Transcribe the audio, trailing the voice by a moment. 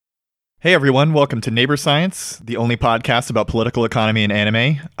Hey everyone, welcome to Neighbor Science, the only podcast about political economy and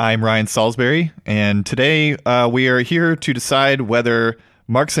anime. I'm Ryan Salisbury, and today we are here to decide whether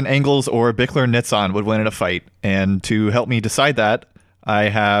Marx and Engels or Bickler and Nitzan would win in a fight. And to help me decide that, I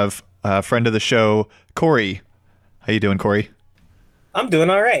have a friend of the show, Corey. How you doing, Corey? I'm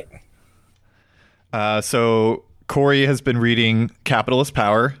doing all right. So Corey has been reading Capitalist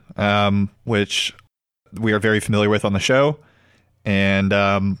Power, which we are very familiar with on the show,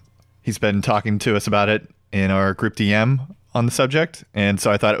 and he's been talking to us about it in our group DM on the subject. And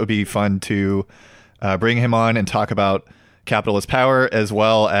so I thought it would be fun to bring him on and talk about Capitalist Power as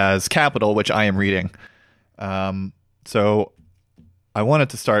well as Capital, which I am reading. So I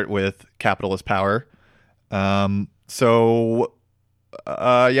wanted to start with Capitalist Power. What have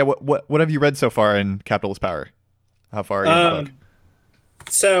you read so far in Capitalist Power? How far are you in the book?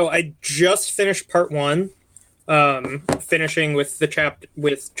 So I just finished part one. Finishing with the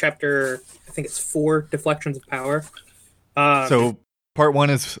chapter, I think it's 4, Deflections of Power. So part one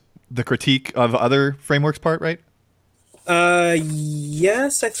is the critique of other frameworks part, right?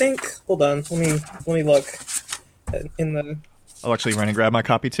 Yes, I think. Hold on, let me look in the. I'll actually run and grab my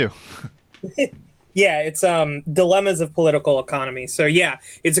copy too. Yeah, it's Dilemmas of Political Economy. So yeah,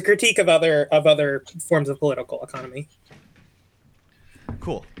 it's a critique of other forms of political economy.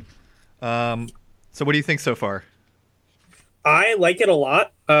 Cool. So what do you think so far? I like it a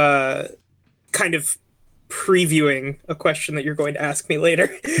lot. Kind of previewing a question that you're going to ask me later.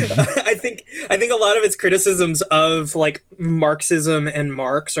 I think a lot of its criticisms of like Marxism and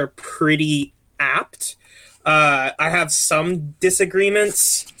Marx are pretty apt. I have some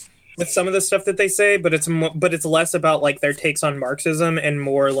disagreements with some of the stuff that they say, but it's less about like their takes on Marxism and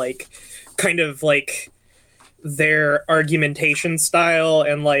more like kind of like their argumentation style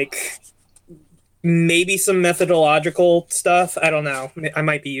and like maybe some methodological stuff. I don't know. I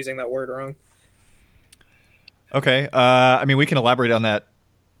might be using that word wrong. Okay. I mean, we can elaborate on that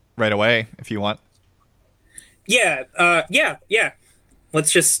right away if you want. Yeah.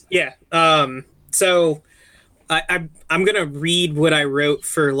 Let's just, yeah. So I'm going to read what I wrote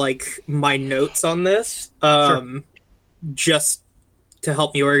for like my notes on this. Sure. Just to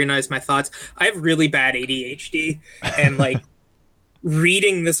help me organize my thoughts. I have really bad ADHD and like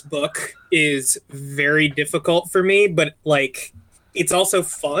reading this book is very difficult for me, but like it's also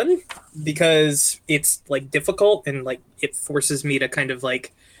fun because it's like difficult and like it forces me to kind of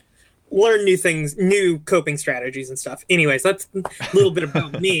like learn new things, new coping strategies and stuff. Anyways, that's a little bit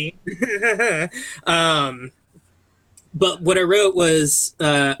about me. But what I wrote was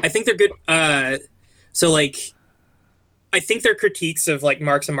I think they're good. So like I think their critiques of like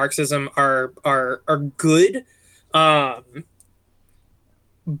Marx and Marxism are good.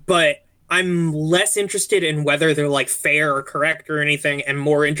 But I'm less interested in whether they're like fair or correct or anything, and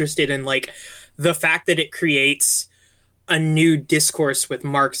more interested in like the fact that it creates a new discourse with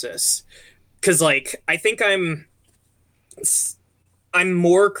Marxists. Because like I think I'm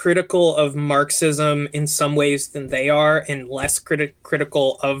more critical of Marxism in some ways than they are, and less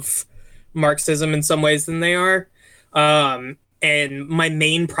critical of Marxism in some ways than they are. And my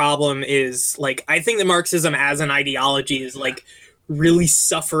main problem is like I think that Marxism as an ideology is like really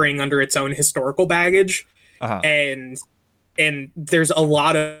suffering under its own historical baggage. And there's a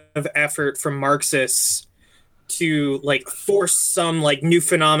lot of effort from Marxists to like force some like new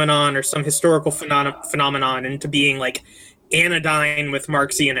phenomenon or some historical phenomenon into being like anodyne with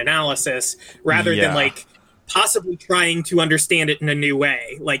Marxian analysis rather than like possibly trying to understand it in a new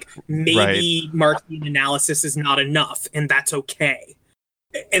way. Like maybe Marxian analysis is not enough and that's okay.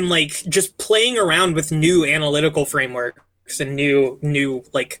 And like just playing around with new analytical frameworks and new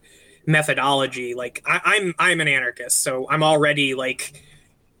like methodology. Like I'm an anarchist, so I'm already like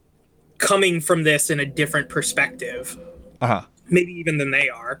coming from this in a different perspective, maybe even than they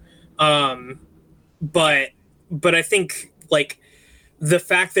are. But I think like the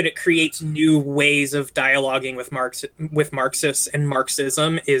fact that it creates new ways of dialoguing with Marxists and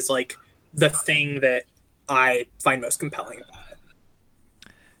Marxism is like the thing that I find most compelling about it.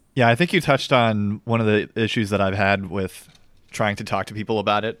 Yeah, I think you touched on one of the issues that I've had with trying to talk to people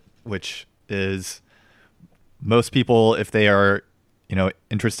about it, which is most people, if they are,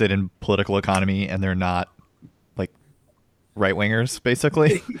 interested in political economy and they're not like right wingers,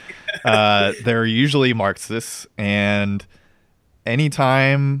 basically, they're usually Marxists. And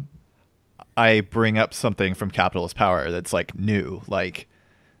anytime I bring up something from Capitalist Power that's like new, like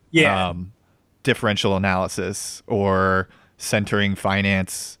differential analysis or centering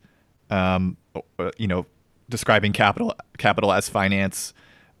finance, describing capital as finance,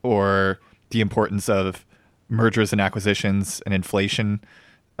 or the importance of mergers and acquisitions and inflation,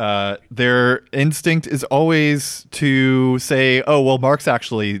 their instinct is always to say, "Oh, well, Marx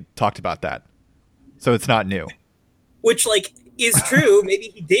actually talked about that, so it's not new." Which, like, is true.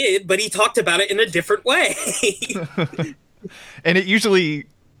 Maybe he did, but he talked about it in a different way. And it usually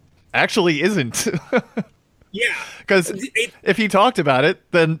actually isn't. Yeah. Because if he talked about it,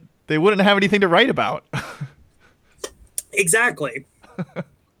 then they wouldn't have anything to write about. Exactly.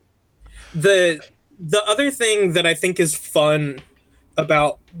 The other thing that I think is fun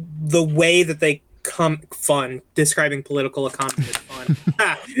about the way that they describing political economy is fun.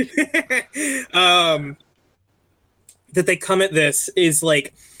 That they come at this is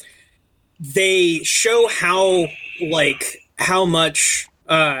like they show how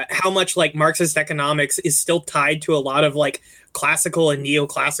much like Marxist economics is still tied to a lot of like classical and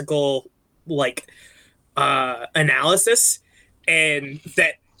neoclassical like analysis, and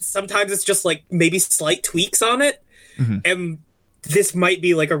that sometimes it's just like maybe slight tweaks on it. Mm-hmm. And this might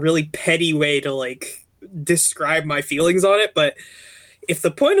be like a really petty way to like describe my feelings on it, but if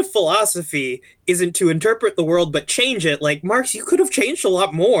the point of philosophy isn't to interpret the world but change it, like Marx, you could have changed a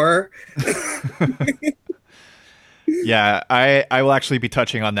lot more. Yeah, I will actually be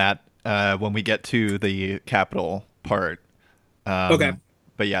touching on that when we get to the capital part. Okay.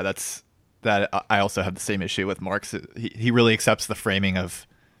 But yeah, I also have the same issue with Marx. He really accepts the framing of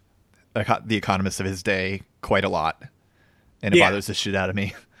the economists of his day quite a lot, and it bothers the shit out of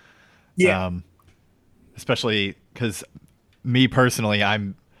me. Yeah. Especially because me personally,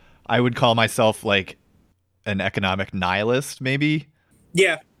 I would call myself like an economic nihilist, maybe.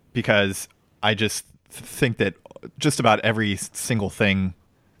 Yeah. Because I just think that just about every single thing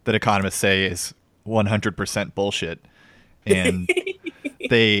that economists say is 100% bullshit, and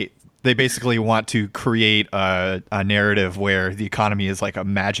they basically want to create a narrative where the economy is like a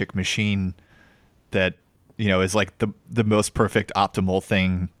magic machine that, you know, is like the most perfect optimal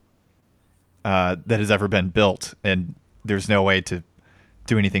thing that has ever been built, and there's no way to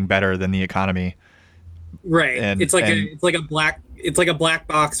do anything better than the economy. Right. It's like a black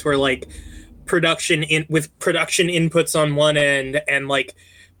box where like production inputs on one end and like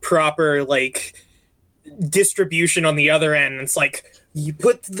proper like distribution on the other end. It's like you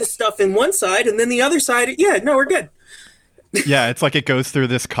put the stuff in one side and then the other side. Yeah, no, we're good. Yeah, it's like it goes through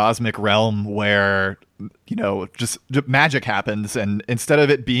this cosmic realm where, you know, just magic happens, and instead of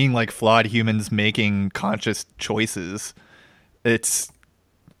it being like flawed humans making conscious choices, it's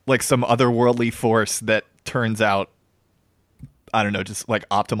like some otherworldly force that turns out, I don't know, just like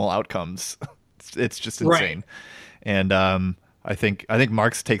optimal outcomes. It's just insane. Right. And I think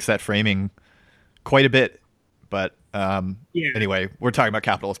Marx takes that framing quite a bit, but anyway, we're talking about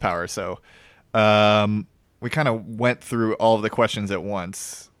capitalist power, so we kind of went through all of the questions at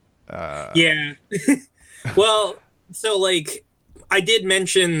once. Yeah. Well, so like I did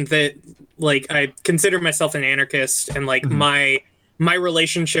mention that like I consider myself an anarchist, and like my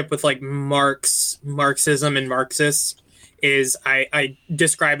relationship with like Marxism and Marxists is I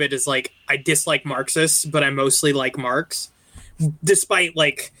describe it as like I dislike Marxists, but I mostly like Marx, despite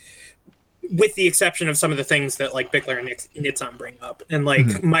like, with the exception of some of the things that like Bickler and Nitzan bring up, and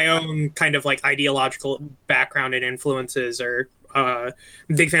like my own kind of like ideological background and influences are I'm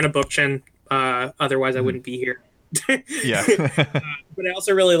a big fan of Bookchin. Otherwise, I wouldn't be here. Yeah. But I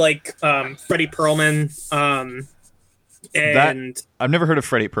also really like Freddie Perlman. And I've never heard of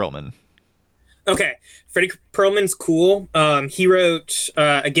Freddie Perlman. Okay. Freddie Perlman's cool. He wrote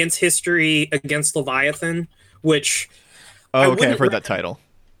Against History, Against Leviathan, which... Oh, okay. I've heard that title.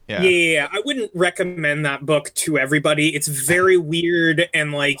 Yeah. I wouldn't recommend that book to everybody. It's very weird,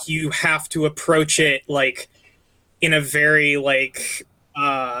 and like you have to approach it like in a very like...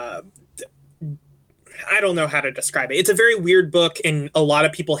 I don't know how to describe it. It's a very weird book, and a lot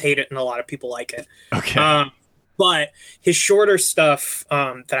of people hate it and a lot of people like it. Okay. But his shorter stuff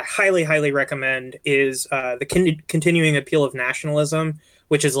that I highly, highly recommend is the Continuing Appeal of Nationalism,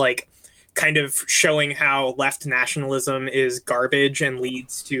 which is like kind of showing how left nationalism is garbage and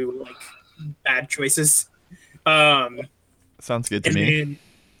leads to like bad choices. Sounds good to me.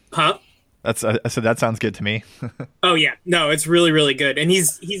 Huh? I said that sounds good to me. Oh yeah, no, it's really, really good, and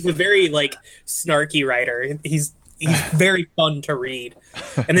he's a very like snarky writer. He's very fun to read.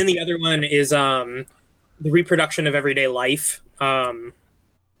 And then the other one is The Reproduction of Everyday Life, or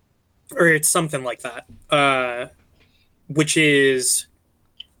it's something like that, which is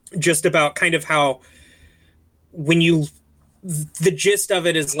just about kind of how the gist of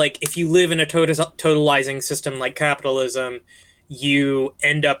it is like if you live in a totalizing system like capitalism, you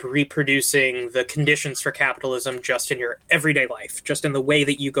end up reproducing the conditions for capitalism just in your everyday life, just in the way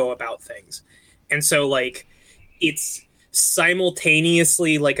that you go about things. And so like it's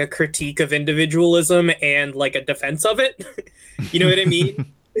simultaneously like a critique of individualism and like a defense of it. You know what I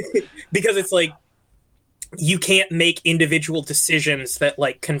mean? Because it's like you can't make individual decisions that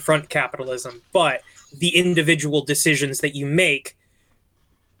like confront capitalism, but the individual decisions that you make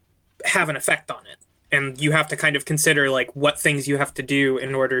have an effect on it. And you have to kind of consider like what things you have to do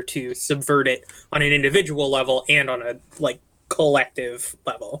in order to subvert it on an individual level and on a like collective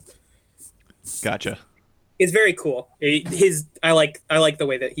level. Gotcha. It's very cool. I like the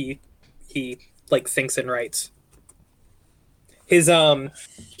way that he like thinks and writes. His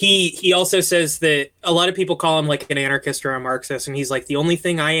he also says that a lot of people call him like an anarchist or a Marxist, and he's like the only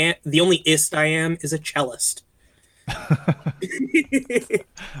ist I am is a cellist.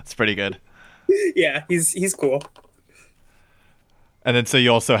 That's pretty good. Yeah, he's cool. And then so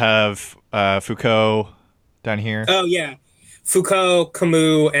you also have Foucault down here. Oh yeah, Foucault,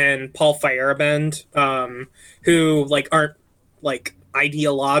 Camus, and Paul Feyerabend, who like aren't like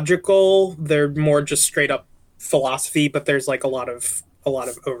ideological. They're more just straight up philosophy, but there's like a lot of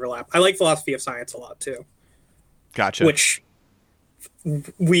overlap. I like philosophy of science a lot too. Gotcha. Which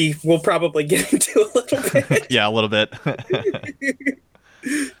we will probably get into a little bit. Yeah, a little bit.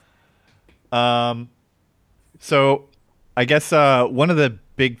 So I guess one of the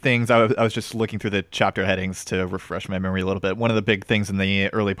big things I was just looking through the chapter headings to refresh my memory a little bit. One of the big things in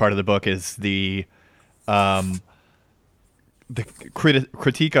the early part of the book is the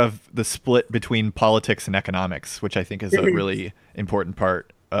critique of the split between politics and economics, which I think is a really important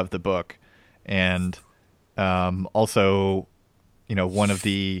part of the book, and also, you know, one of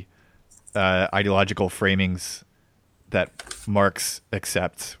the ideological framings that Marx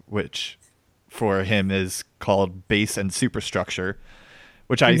accepts, which for him is called base and superstructure,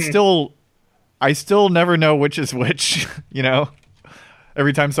 which I still never know which is which. You know,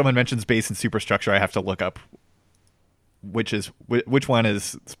 every time someone mentions base and superstructure, I have to look up which one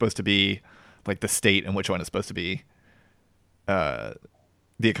is supposed to be like the state and which one is supposed to be the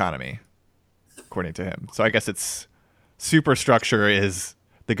economy, according to him. So I guess it's superstructure is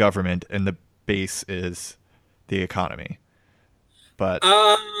the government and the base is the economy. But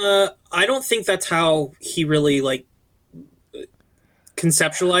I don't think that's how he really like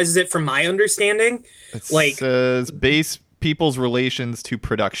conceptualizes it from my understanding. It like says base people's relations to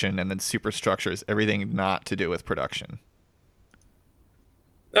production, and then superstructure is everything not to do with production.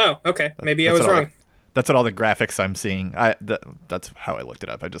 Oh, okay. Maybe I was wrong. That's what all the graphics I'm seeing. That's how I looked it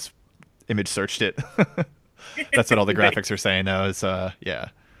up. I just image searched it. That's what all the graphics are saying though, is yeah.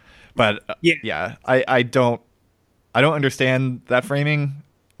 But yeah, I don't understand that framing,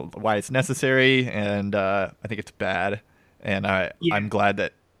 why it's necessary, and I think it's bad. And I'm glad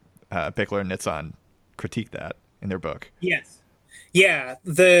that Bickler and Nitzan critique that in their book. Yes. Yeah.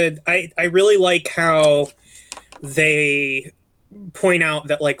 I really like how they point out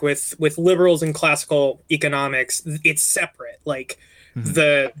that like with liberals and classical economics, it's separate. Like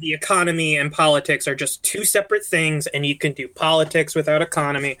the economy and politics are just two separate things, and you can do politics without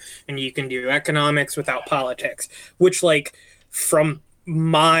economy, and you can do economics without politics, which like from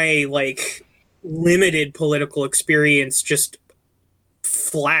my like limited political experience just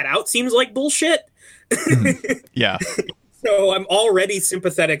flat out seems like bullshit. Yeah. So I'm already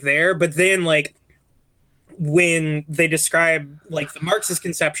sympathetic there, but then like when they describe like the Marxist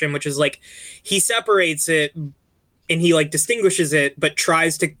conception, which is like he separates it and he like distinguishes it, but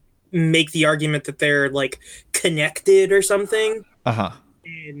tries to make the argument that they're like connected or something.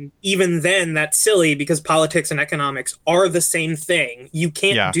 And even then, that's silly because politics and economics are the same thing. You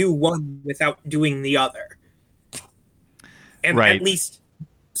can't do one without doing the other. And at least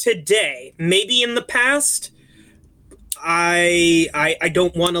today, maybe in the past, I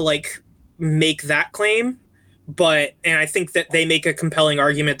don't want to like make that claim, and I think that they make a compelling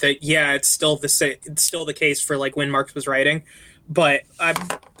argument that it's still the case for like when Marx was writing, but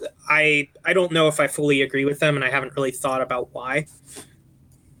I don't know if I fully agree with them, and I haven't really thought about why.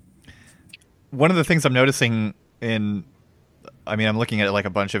 One of the things I'm noticing I'm looking at like a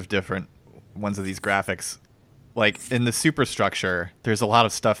bunch of different ones of these graphics. Like in the superstructure, there's a lot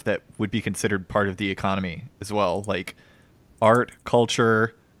of stuff that would be considered part of the economy as well, like art,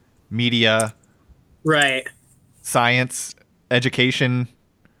 culture, media, right, science, education,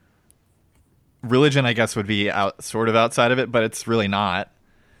 religion. I guess would be sort of outside of it, but it's really not.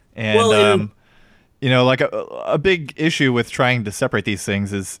 And you know, like a big issue with trying to separate these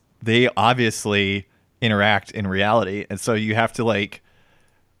things is they obviously interact in reality, and so you have to like.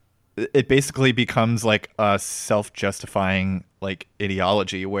 It basically becomes like a self-justifying like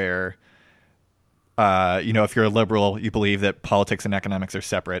ideology where, you know, if you're a liberal, you believe that politics and economics are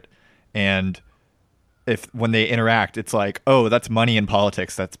separate, and if when they interact, it's like, oh, that's money in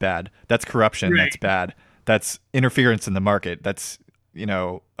politics, that's bad. That's corruption, Right. that's bad. That's interference in the market. That's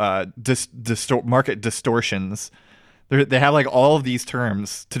market distortions. They have like all of these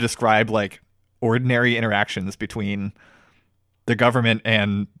terms to describe like ordinary interactions between the government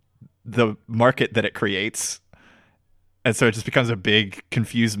and the market that it creates, and so it just becomes a big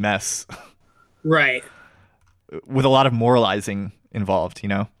confused mess Right. with a lot of moralizing involved.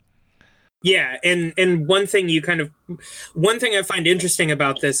 Yeah, and one thing I find interesting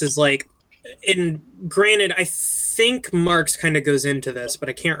about this is like, and granted, I think Marx kind of goes into this, but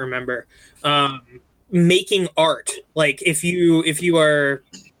I can't remember. Making art, like if you're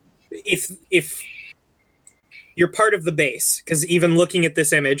part of the base, because even looking at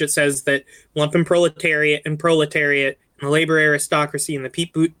this image, it says that lumpenproletariat and proletariat and the labor aristocracy and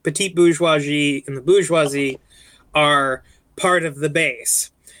the petite bourgeoisie and the bourgeoisie are part of the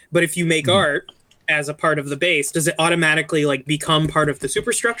base. But if you make art as a part of the base, does it automatically like become part of the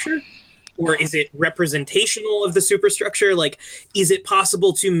superstructure? Or is it representational of the superstructure? Like, is it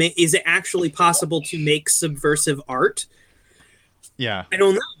actually possible to make subversive art? Yeah. I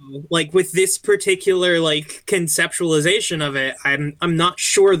don't know. Like with this particular like conceptualization of it, I'm not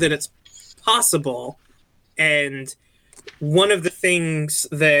sure that it's possible. And one of the things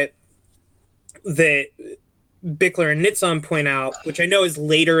that Bickler and Nitzan point out, which I know is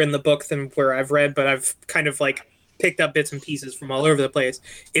later in the book than where I've read, but I've kind of like picked up bits and pieces from all over the place,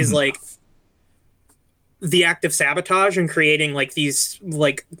 is like the act of sabotage and creating like these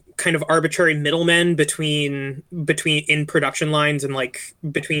like kind of arbitrary middlemen between in production lines and like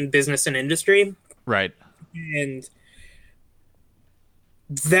between business and industry. Right. And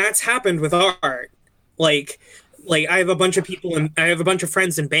that's happened with art. Like I have a bunch of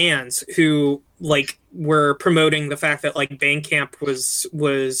friends in bands who like were promoting the fact that like Bandcamp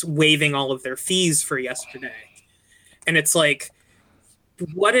was waiving all of their fees for yesterday. And it's like,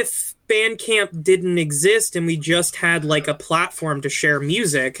 what if Bandcamp didn't exist and we just had like a platform to share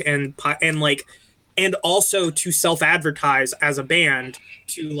music and also to self-advertise as a band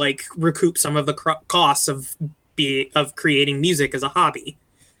to like recoup some of the costs of creating music as a hobby?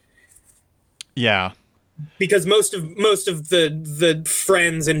 Yeah. Because most of the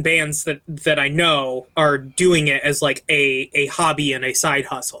friends and bands that I know are doing it as like a hobby and a side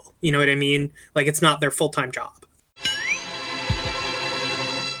hustle. You know what I mean? Like it's not their full-time job.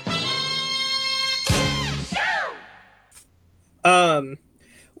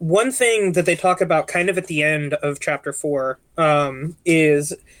 One thing that they talk about kind of at the end of chapter 4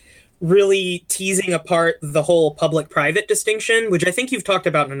 is really teasing apart the whole public-private distinction, which I think you've talked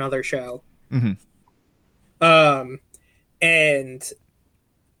about in another show. Mm-hmm.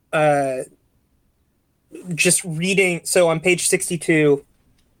 Just reading, so on page 62,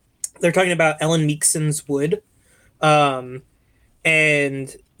 they're talking about Ellen Meekson's Wood.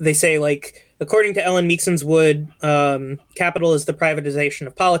 And they say, like, according to Ellen Meekson's Wood, capital is the privatization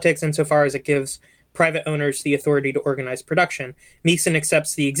of politics insofar as it gives private owners the authority to organize production. Meekson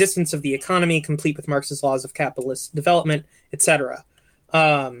accepts the existence of the economy, complete with Marx's laws of capitalist development, etc.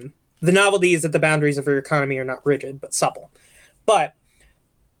 The novelty is that the boundaries of your economy are not rigid, but supple. But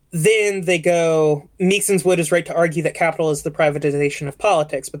then they go, Meekson's Wood is right to argue that capital is the privatization of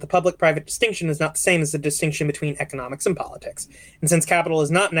politics, but the public-private distinction is not the same as the distinction between economics and politics. And since capital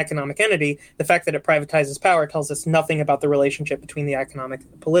is not an economic entity, the fact that it privatizes power tells us nothing about the relationship between the economic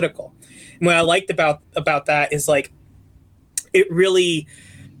and the political. And what I liked about that is, like, it really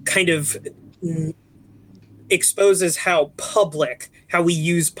kind of exposes how we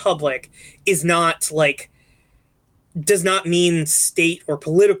use public is not, like, does not mean state or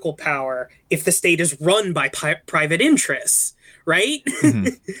political power if the state is run by private interests, right? Mm-hmm.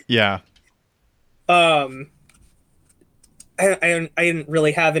 Yeah. I didn't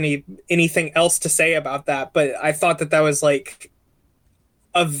really have anything else to say about that, but I thought that was like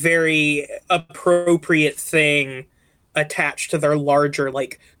a very appropriate thing attached to their larger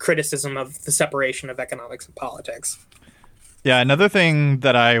like criticism of the separation of economics and politics. Yeah, another thing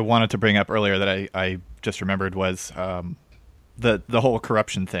that I wanted to bring up earlier that I just remembered was the whole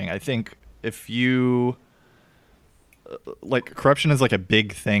corruption thing. I think if you like, corruption is like a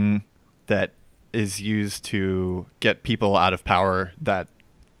big thing that is used to get people out of power that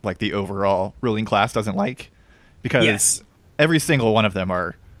like the overall ruling class doesn't like, because every single one of them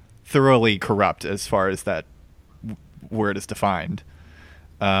are thoroughly corrupt as far as that word is defined.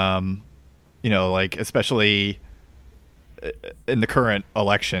 Like especially in the current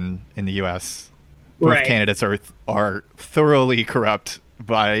election in the U.S., both candidates are thoroughly corrupt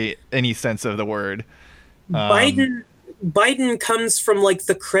by any sense of the word. Biden Biden comes from like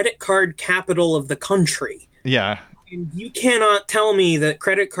the credit card capital of the country. Yeah. And you cannot tell me that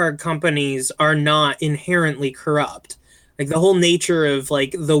credit card companies are not inherently corrupt. Like the whole nature of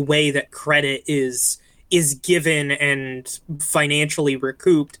like the way that credit is given and financially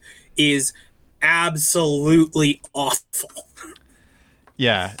recouped is absolutely awful.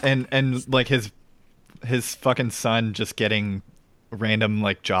 Yeah, and like his fucking son just getting random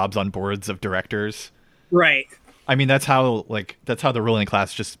like jobs on boards of directors. Right. I mean, that's how the ruling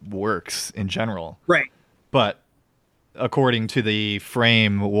class just works in general. Right. But according to the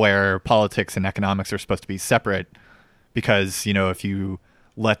frame where politics and economics are supposed to be separate, because, you know, if you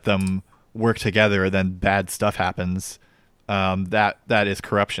let them work together, then bad stuff happens. That is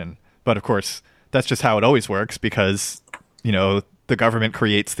corruption. But of course, that's just how it always works, because, you know, the government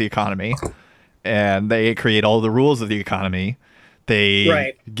creates the economy and they create all the rules of the economy.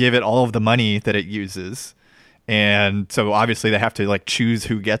 They give it all of the money that it uses. And so obviously they have to like choose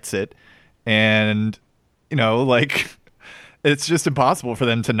who gets it. And, you know, like it's just impossible for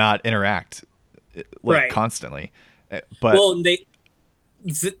them to not interact like constantly. But well,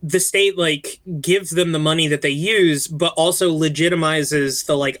 the state like gives them the money that they use, but also legitimizes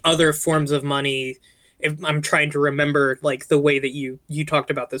the like other forms of money. If I'm trying to remember like the way that you talked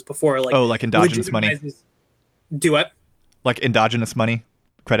about this before, like like endogenous money. Do what? Like endogenous money,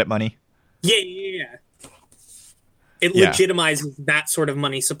 credit money. Yeah. It legitimizes that sort of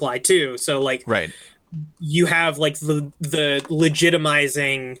money supply too. So like, you have like the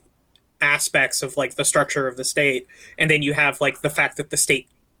legitimizing aspects of like the structure of the state, and then you have like the fact that the state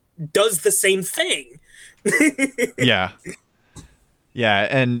does the same thing. Yeah,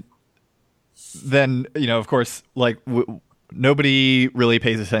 and then, you know, of course, like nobody really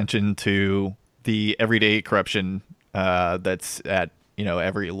pays attention to the everyday corruption that's at, you know,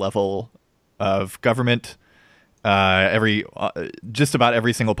 every level of government. Just about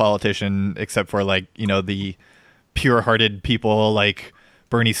every single politician, except for like, you know, the pure-hearted people like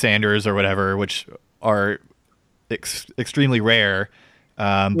Bernie Sanders or whatever, which are extremely rare.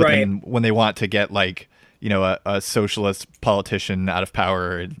 But then when they want to get like, you know, a socialist politician out of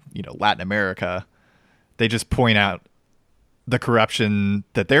power in, you know, Latin America, they just point out the corruption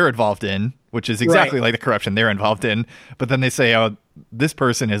that they're involved in, which is exactly like the corruption they're involved in. But then they say, oh, this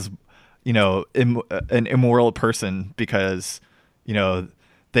person is, you know, an immoral person because, you know,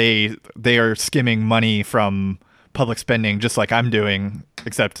 they are skimming money from public spending just like I'm doing,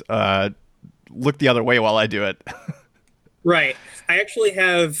 except look the other way while I do it. Right. I actually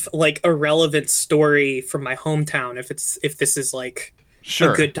have like a relevant story from my hometown if this is like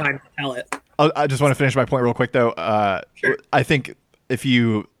a good time to tell it. I just want to finish my point real quick though. Sure. I think if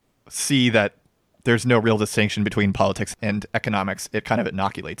you see that there's no real distinction between politics and economics, it kind of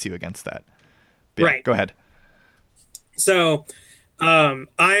inoculates you against that. But yeah, go ahead. So, I'm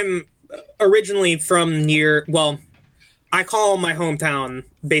originally from I call my hometown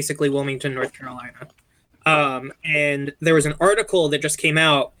basically Wilmington, North Carolina. And there was an article that just came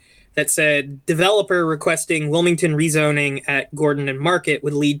out that said developer requesting Wilmington rezoning at Gordon and Market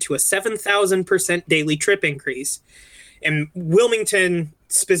would lead to a 7,000% daily trip increase. And Wilmington,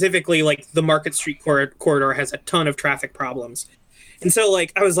 specifically, like the Market Street corridor has a ton of traffic problems. And so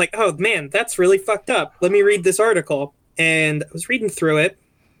like I was like, oh man, that's really fucked up. Let me read this article. And I was reading through it.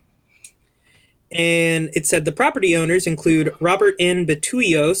 And it said the property owners include Robert N.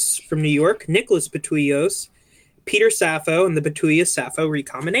 Betuyos from New York, Nicholas Betuyos, Peter Sappho, and the Betuyos-Sappho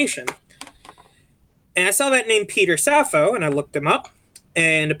recombination. And I saw that name Peter Sappho, and I looked him up.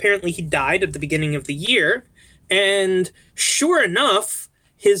 And apparently he died at the beginning of the year. And sure enough,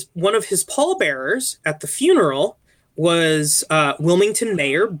 one of his pallbearers at the funeral was Wilmington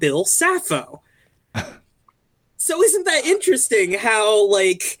Mayor Bill Sappho. So isn't that interesting how,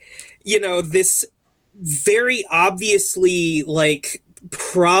 like, you know, this very obviously, like,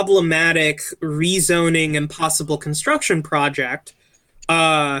 problematic rezoning and possible construction project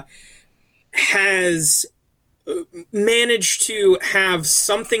has managed to have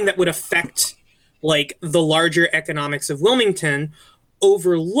something that would affect, like, the larger economics of Wilmington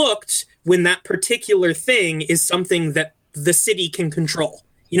overlooked when that particular thing is something that the city can control.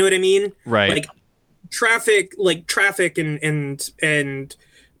 You know what I mean? Right. Like, traffic and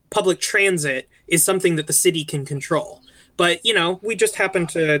public transit is something that the city can control. But, you know, we just happen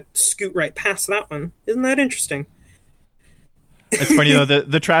to scoot right past that one. Isn't that interesting? It's funny, though,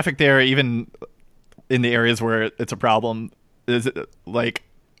 the traffic there, even in the areas where it's a problem, is like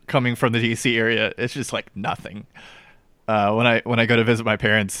coming from the DC area, it's just like nothing. When I go to visit my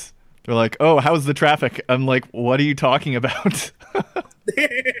parents, they're like, oh, how's the traffic? I'm like, what are you talking about?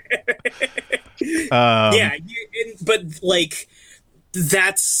 Yeah, but like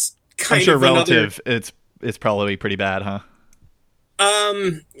that's I'm kind sure of another. relative, it's probably pretty bad, huh?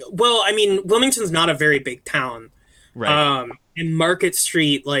 Well, I mean, Wilmington's not a very big town. Right. And Market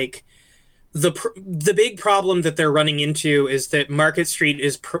Street, like the big problem that they're running into is that Market Street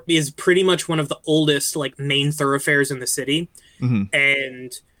is pretty much one of the oldest like main thoroughfares in the city, Hmm.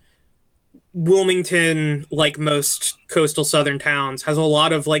 and Wilmington, like most coastal southern towns, has a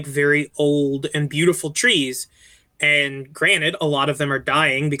lot of like very old and beautiful trees. And granted, a lot of them are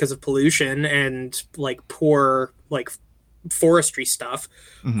dying because of pollution and like poor like forestry stuff.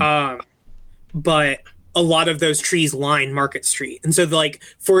 Hmm. Um, but a lot of those trees line Market Street. And so like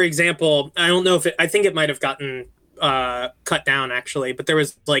for example, I don't know if I think it might have gotten cut down actually, but there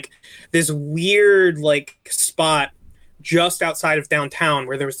was like this weird like spot just outside of downtown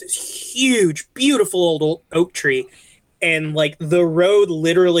where there was this huge beautiful old oak tree and like the road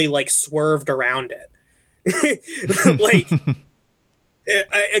literally like swerved around it. Like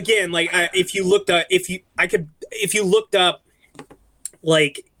again, like if you looked up if you looked up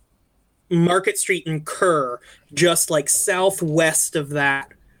like Market Street and Kerr, just like southwest of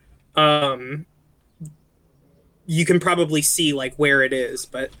that, um, you can probably see like where it is.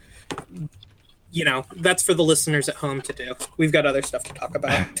 But you know, that's for the listeners at home to do. We've got other stuff to talk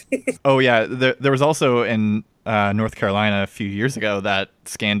about. Oh yeah, there was also in North Carolina a few years ago that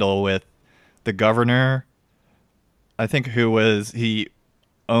scandal with the governor. I think he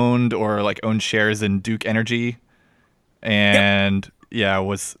owned shares in Duke Energy, and yeah,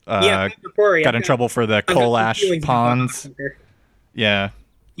 was Yeah, Corey, got in trouble for the I've got coal some ash feelings about ponds. that here. Yeah,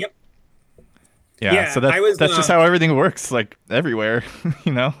 Yep. yeah. Yeah, So that's just how everything works, like everywhere,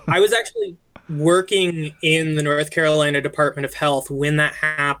 you know. I was actually working in the North Carolina Department of Health when that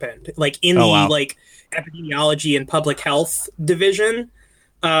happened, like in Oh the wow. like epidemiology and public health division.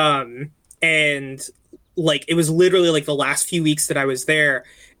 And like it was literally like the last few weeks that I was there,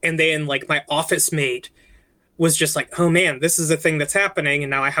 and then like my office mate was just like, "Oh man, this is a thing that's happening, and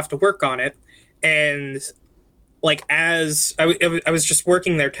now I have to work on it." And like as I was just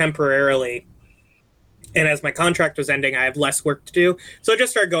working there temporarily, and as my contract was ending, I had less work to do, so I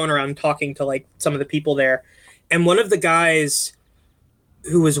just started going around talking to like some of the people there, and one of the guys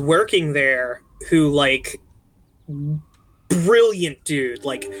who was working there, who like brilliant dude,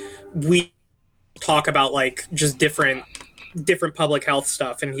 like we talk about like just different public health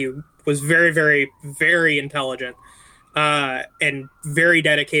stuff, and he was very very very intelligent and very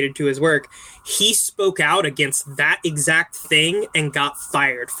dedicated to his work. He spoke out against that exact thing and got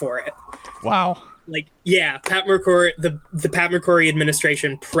fired for it. Wow. Like yeah, Pat McCrory, the Pat McCrory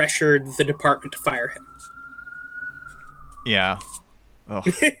administration pressured the department to fire him. Yeah. Oh.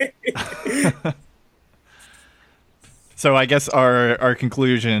 So I guess our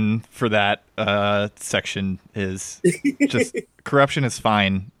conclusion for that section is just corruption is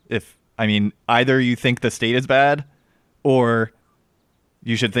fine. Either you think the state is bad, or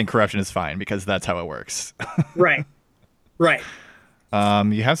you should think corruption is fine because that's how it works. Right. Right.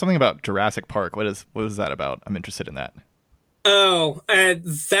 You have something about Jurassic Park. What is that about? I'm interested in that. Oh,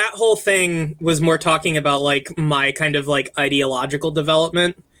 that whole thing was more talking about like my kind of like ideological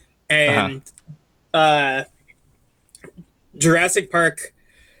development, and Jurassic Park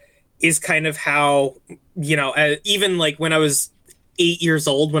is kind of how, you know, even like when I was 8 years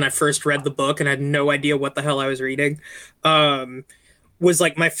old when I first read the book and I had no idea what the hell I was reading, was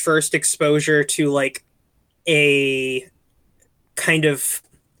like my first exposure to like a kind of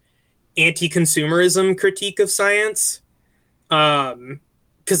anti-consumerism critique of science.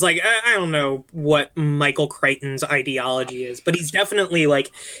 Because like I don't know what Michael Crichton's ideology is, but he's definitely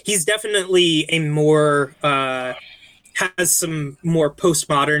a more has some more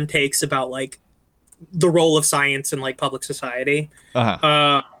postmodern takes about like the role of science in like public society.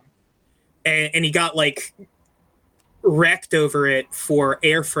 Uh-huh. And he got like wrecked over it for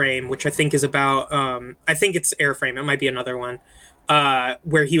Airframe, which I think is about I think it's Airframe, it might be another one,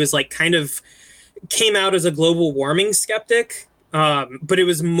 where he was like kind of came out as a global warming skeptic, but it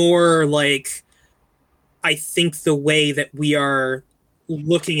was more like I think the way that we are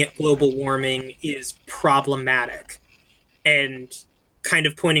looking at global warming is problematic, and kind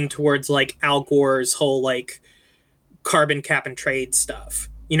of pointing towards like Al Gore's whole like carbon cap and trade stuff.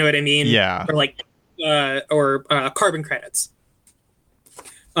 You know what I mean? Yeah. Or like carbon credits.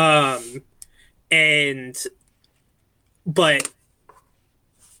 And but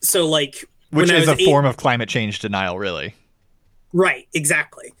so like Which when I is was a form of climate change denial, really. right,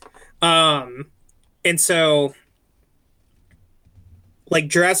 exactly. And so like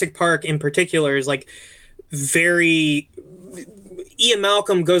Jurassic Park in particular is like very Ian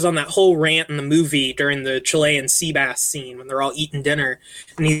Malcolm goes on that whole rant in the movie during the Chilean sea bass scene when they're all eating dinner,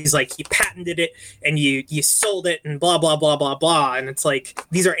 and he's like, you patented it and you sold it and blah blah blah blah blah, and it's like,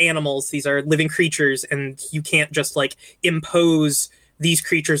 these are animals, these are living creatures, and you can't just like impose these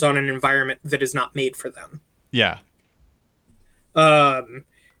creatures on an environment that is not made for them. Yeah.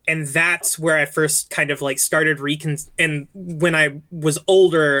 And that's where I first kind of like started and when I was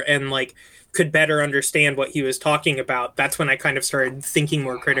older and like could better understand what he was talking about, that's when I kind of started thinking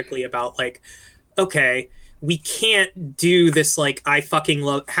more critically about like, okay, we can't do this like I fucking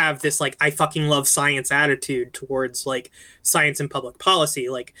love science attitude towards like science and public policy.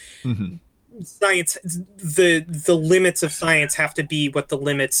 Like science, the limits of science have to be what the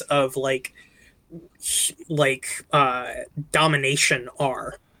limits of like domination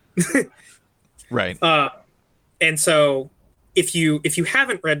are. Right. And so if you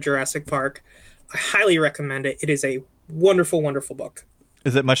haven't read Jurassic Park, I highly recommend it. It is a wonderful, wonderful book.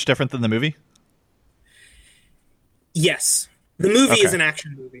 Is it much different than the movie? Yes. The movie is an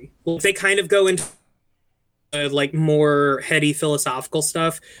action movie. They kind of go into like more heady philosophical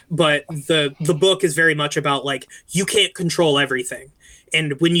stuff, but the book is very much about like, you can't control everything.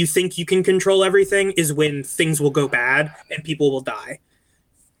 And when you think you can control everything is when things will go bad and people will die.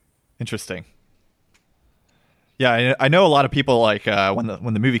 Interesting. Yeah, I know a lot of people like when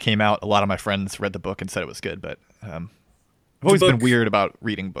the movie came out, a lot of my friends read the book and said it was good, but I've always been weird about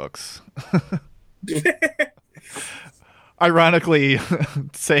reading books. Ironically,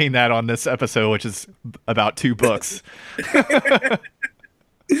 saying that on this episode, which is about 2 books.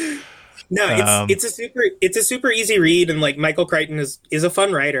 No, it's a super easy read, and like Michael Crichton is a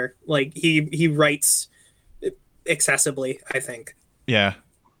fun writer. Like he writes accessibly, I think. Yeah.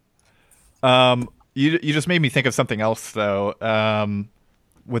 You just made me think of something else though.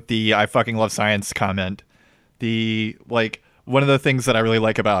 With the "I fucking love science" comment, one of the things that I really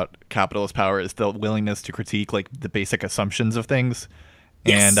like about capitalist power is the willingness to critique like the basic assumptions of things.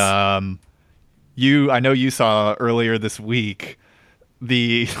 Yes. And I know you saw earlier this week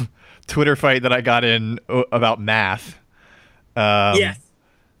the Twitter fight that I got in about math. Yes.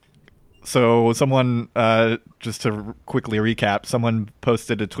 So someone, just to quickly recap, someone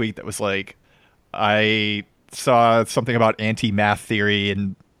posted a tweet that was like, I saw something about anti-math theory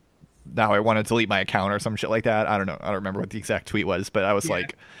and now I want to delete my account or some shit like that. I don't know. I don't remember what the exact tweet was, but I was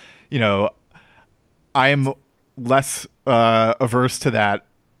like, I'm less averse to that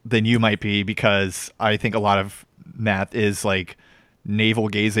than you might be, because I think a lot of math is like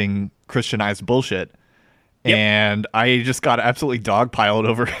navel-gazing Christianized bullshit. Yep. And I just got absolutely dogpiled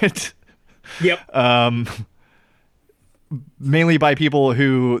over it. Yep. Mainly by people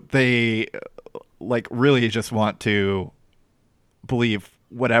who they like really just want to believe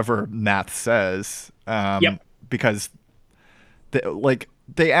whatever math says. Yep. Because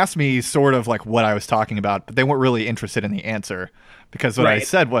they asked me sort of like what I was talking about, but they weren't really interested in the answer, because what I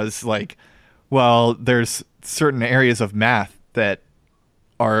said was like, well, there's certain areas of math that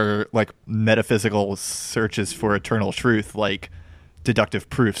are like metaphysical searches for eternal truth, like deductive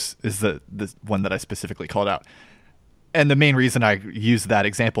proofs is the one that I specifically called out. And the main reason I use that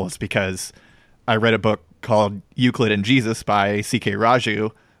example is because I read a book called Euclid and Jesus by C.K.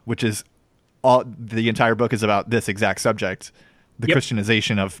 Raju, which is the entire book is about this exact subject, the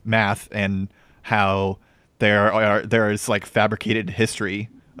Christianization of math, and how there is like fabricated history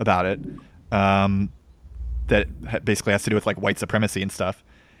about it that basically has to do with like white supremacy and stuff.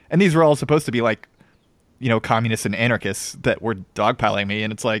 And these were all supposed to be like, communists and anarchists that were dogpiling me.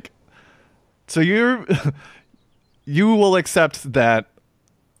 And it's like, so you will accept that,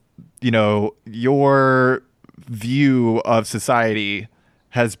 your view of society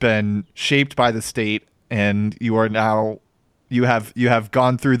has been shaped by the state, and you have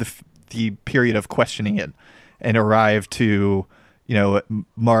gone through the period of questioning it and arrived to,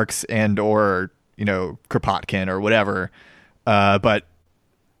 Marx and or, Kropotkin or whatever. But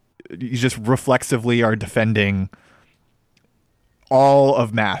you just reflexively are defending all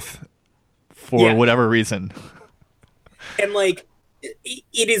of math for whatever reason. And like,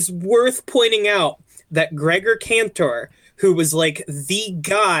 it is worth pointing out that Gregor Cantor, who was like the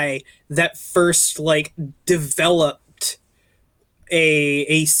guy that first like developed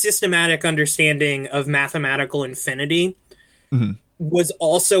a systematic understanding of mathematical infinity, was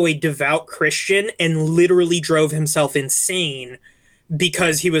also a devout Christian and literally drove himself insane,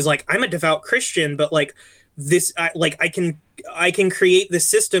 because he was like, I'm a devout Christian, but like this, I can create this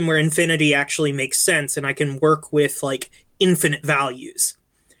system where infinity actually makes sense, and I can work with like infinite values.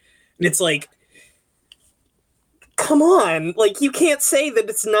 And it's like, come on, like you can't say that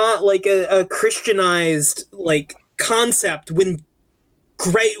it's not like a Christianized like concept when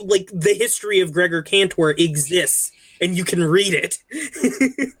great, like the history of Gregor Cantor exists and you can read it.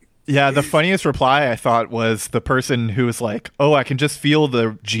 Yeah, the funniest reply I thought was the person who was like, "Oh, I can just feel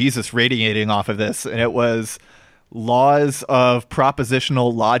the Jesus radiating off of this," and it was laws of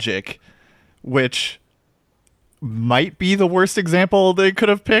propositional logic, which might be the worst example they could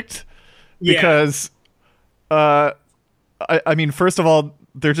have picked. Yeah. Because, I mean, first of all,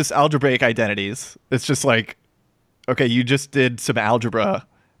 they're just algebraic identities. It's just like, okay, you just did some algebra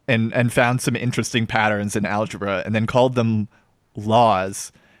and found some interesting patterns in algebra and then called them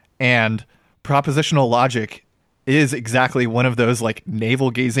laws. And propositional logic is exactly one of those like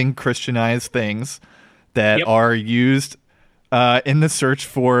navel-gazing Christianized things that are used in the search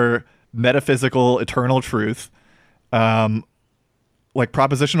for metaphysical eternal truth. Like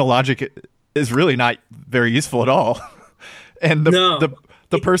propositional logic is really not very useful at all. And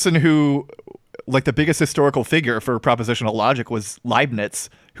the person who, like, the biggest historical figure for propositional logic was Leibniz,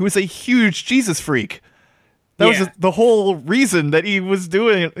 who was a huge Jesus freak. That was the whole reason that he was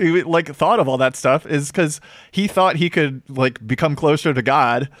doing, he like thought of all that stuff, is because he thought he could like become closer to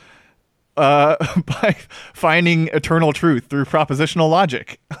God by finding eternal truth through propositional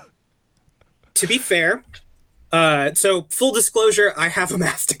logic. To be fair, so full disclosure, I have a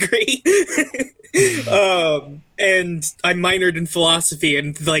math degree. And I minored in philosophy,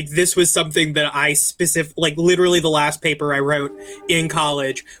 and like this was something that I like literally the last paper I wrote in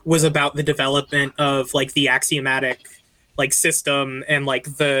college was about the development of like the axiomatic like system and like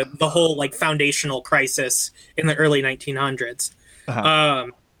the whole like foundational crisis in the early 1900s.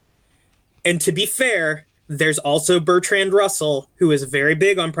 And to be fair, there's also Bertrand Russell, who is very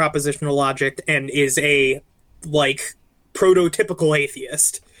big on propositional logic and is a like prototypical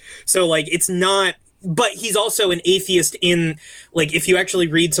atheist. So like it's not, but he's also an atheist in like, if you actually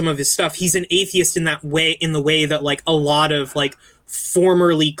read some of his stuff, he's an atheist in that way, in the way that like a lot of like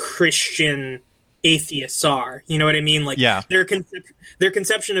formerly Christian atheists are, you know what I mean? Like their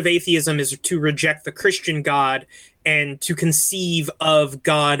conception of atheism is to reject the Christian God and to conceive of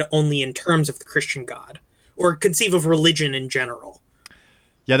God only in terms of the Christian God, or conceive of religion in general.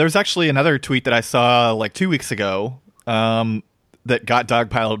 Yeah, there was actually another tweet that I saw like 2 weeks ago that got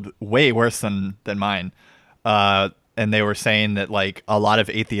dogpiled way worse than mine. And they were saying that like a lot of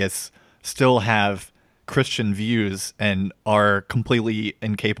atheists still have Christian views and are completely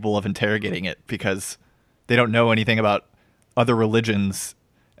incapable of interrogating it because they don't know anything about other religions,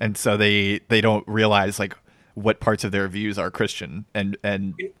 and so they don't realize like what parts of their views are Christian, and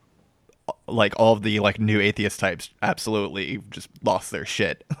like all of the like new atheist types absolutely just lost their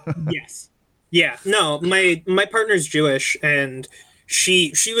shit. Yes. Yeah. No, my partner's Jewish, and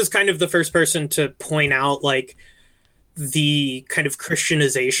she was kind of the first person to point out like the kind of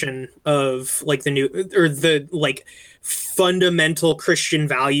Christianization of like the new, or the like fundamental Christian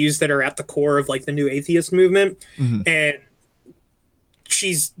values that are at the core of like the new atheist movement. Mm-hmm. And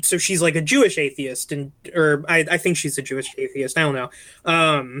she's like a Jewish atheist, and or I think she's a Jewish atheist. I don't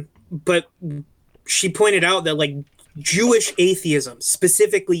know. But she pointed out that like Jewish atheism,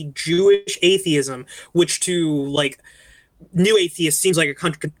 specifically Jewish atheism, which to like new atheists seems like a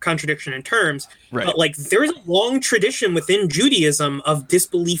contradiction in terms, right. But like there is a long tradition within Judaism of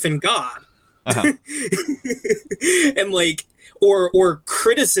disbelief in God. Uh-huh. And like or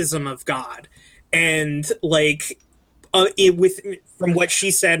criticism of God, and like from what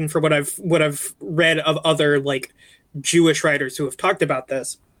she said and from what I've read of other like Jewish writers who have talked about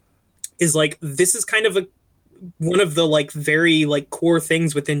this, is like this is kind of one of the like very like core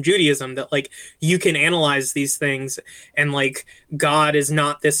things within Judaism, that like you can analyze these things, and like God is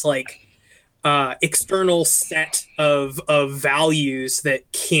not this like external set of values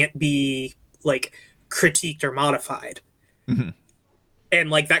that can't be like critiqued or modified. Mm-hmm. And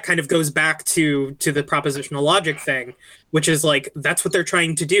like that kind of goes back to the propositional logic thing, which is like that's what they're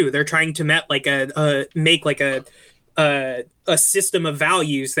trying to do. They're trying to make like a system of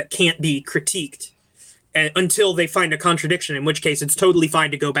values that can't be critiqued, and until they find a contradiction, in which case it's totally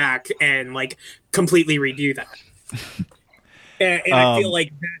fine to go back and like completely redo that. and I feel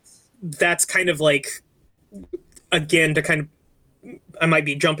like that's kind of like, again, to kind of, I might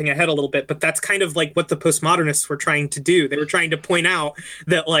be jumping ahead a little bit, but that's kind of like what the postmodernists were trying to do. They were trying to point out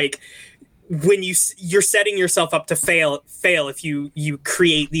that like when you're setting yourself up to fail if you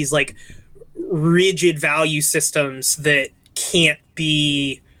create these like rigid value systems that can't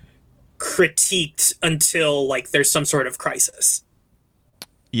be critiqued until like there's some sort of crisis.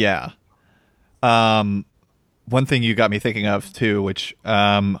 Yeah. One thing you got me thinking of too, which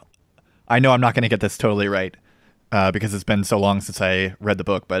I know I'm not going to get this totally right because it's been so long since I read the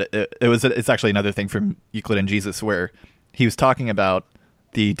book, but it's actually another thing from Euclid and Jesus, where he was talking about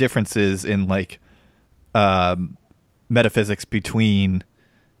the differences in like metaphysics between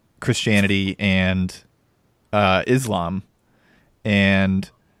Christianity and Islam, and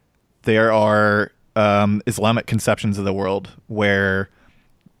there are Islamic conceptions of the world where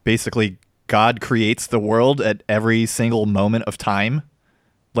basically God creates the world at every single moment of time,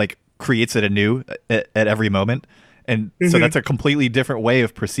 like creates it anew at every moment. And so that's a completely different way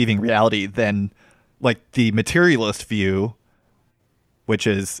of perceiving reality than like the materialist view, which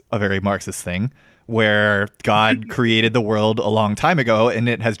is a very Marxist thing, where God created the world a long time ago and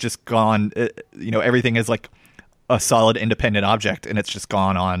it has just gone, everything is like a solid independent object and it's just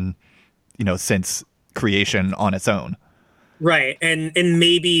gone on, since creation on its own. Right. And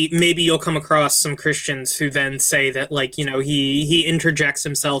maybe you'll come across some Christians who then say that, like, he interjects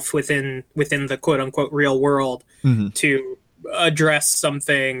himself within the quote unquote real world to address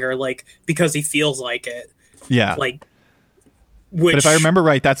something, or like because he feels like it. Yeah. Like, but if I remember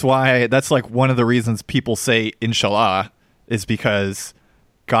right, that's like one of the reasons people say inshallah, is because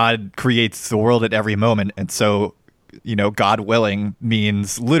God creates the world at every moment. And so, God willing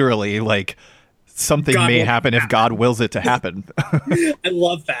means literally like something may happen if God wills it to happen. I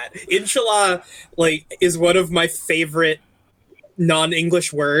love that. Inshallah, like, is one of my favorite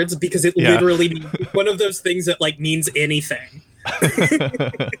non-English words because it literally means one of those things that like means anything.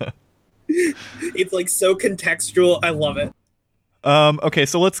 It's like so contextual. I love it. Okay,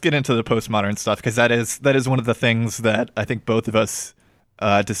 so let's get into the postmodern stuff, because that is one of the things that I think both of us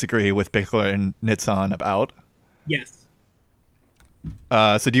disagree with Bickler and Nitzan about. Yes.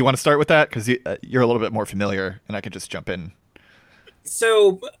 So do you want to start with that? Because you're a little bit more familiar, and I can just jump in.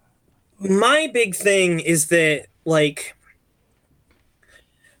 So my big thing is that, like,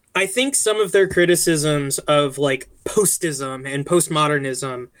 I think some of their criticisms of, like, postism and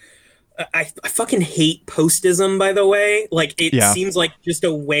postmodernism, I fucking hate postism, by the way. Like, it seems like just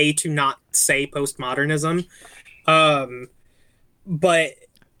a way to not say postmodernism. But...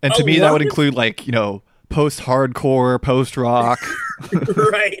 And to me, that would include, like, post-hardcore, post-rock.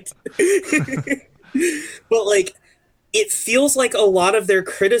 Right. But, like, it feels like a lot of their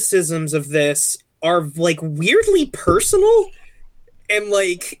criticisms of this are, like, weirdly personal, and,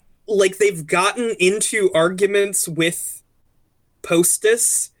 like they've gotten into arguments with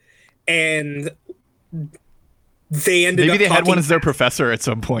Postus, and they ended up maybe they had one as their professor at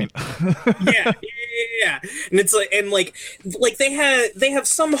some point. Yeah. And it's like, and like they have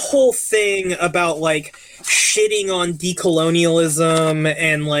some whole thing about like shitting on decolonialism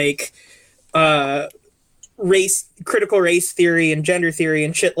and like critical race theory and gender theory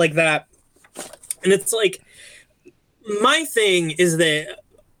and shit like that. And it's like, my thing is that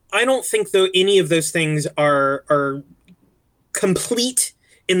I don't think though any of those things are complete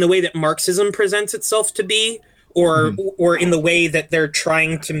in the way that Marxism presents itself to be, or in the way that they're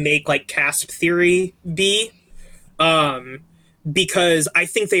trying to make like caste theory be, because I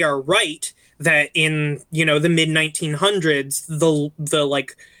think they are right that in the mid 1900s the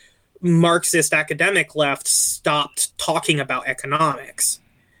like Marxist academic left stopped talking about economics,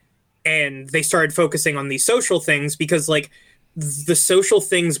 and they started focusing on these social things, because like the social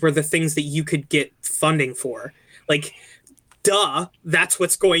things were the things that you could get funding for. Like, duh, that's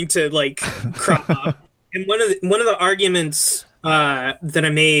what's going to like crop up. And one of the arguments that I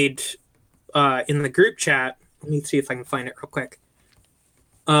made in the group chat, let me see if I can find it real quick.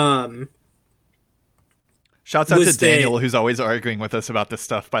 Shouts out to Daniel, who's always arguing with us about this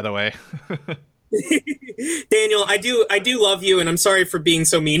stuff, by the way. Daniel, I do love you, and I'm sorry for being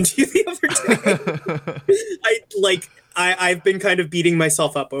so mean to you the other day. I've been kind of beating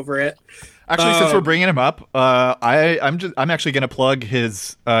myself up over it. Actually, since we're bringing him up, I'm actually going to plug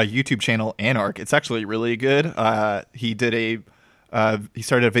his YouTube channel, Anarch. It's actually really good. He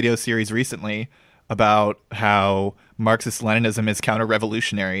started a video series recently about how Marxist-Leninism is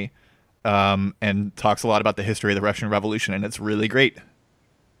counter-revolutionary, and talks a lot about the history of the Russian Revolution, and it's really great.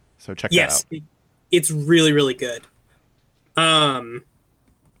 So check that out. Yes, it's really, really good.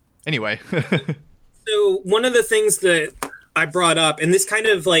 Anyway. So one of the things that I brought up, and this kind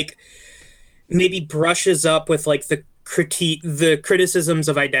of like maybe brushes up with like the criticisms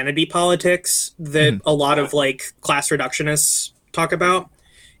of identity politics that a lot of like class reductionists talk about,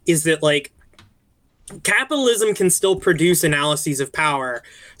 is that like capitalism can still produce analyses of power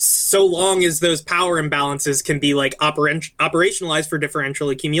so long as those power imbalances can be like operationalized for differential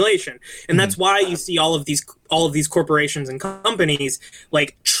accumulation. And that's why you see all of these corporations and companies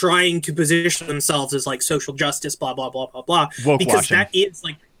like trying to position themselves as like social justice, blah blah blah blah blah, because that is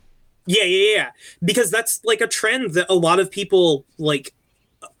like because that's like a trend that a lot of people like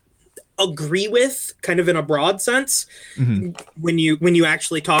agree with, kind of in a broad sense. When you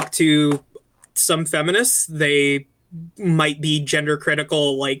actually talk to some feminists, they might be gender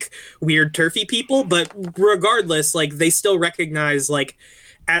critical, like weird turfy people, but regardless, like they still recognize like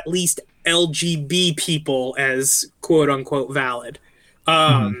at least LGB people as quote unquote valid.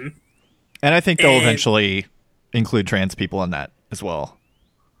 And I think they'll eventually include trans people in that as well.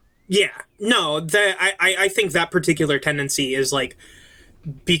 Yeah, no, I think that particular tendency is like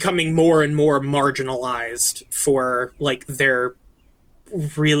becoming more and more marginalized for like their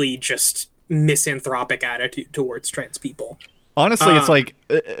really just misanthropic attitude towards trans people. Honestly, it's like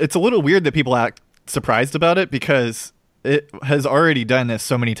it's a little weird that people act surprised about it, because it has already done this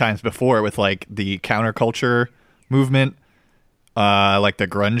so many times before with like the counterculture movement, like the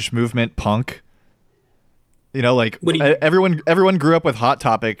grunge movement, punk. You know, like everyone grew up with Hot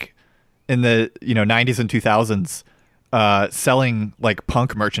Topic in the 90s and 2000s, selling like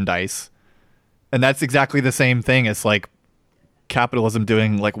punk merchandise, and that's exactly the same thing as like capitalism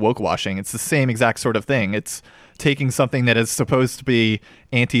doing like woke washing. It's the same exact sort of thing. It's taking something that is supposed to be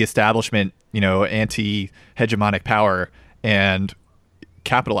anti-establishment, anti-hegemonic power, and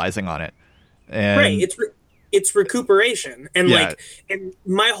capitalizing on it. And right, it's recuperation, and and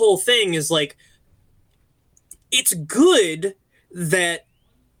my whole thing is like, it's good that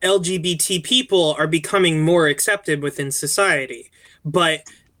LGBT people are becoming more accepted within society, but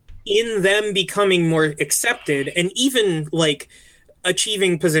in them becoming more accepted and even like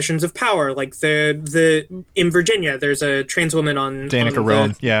achieving positions of power, like the in Virginia, there's a trans woman on Danica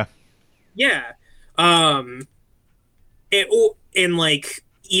Rowan, and like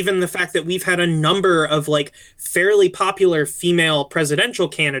even the fact that we've had a number of like fairly popular female presidential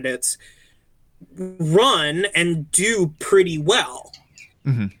candidates run and do pretty well.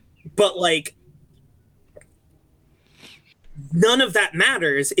 But like none of that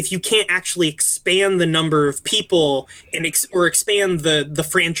matters if you can't actually expand the number of people and or expand the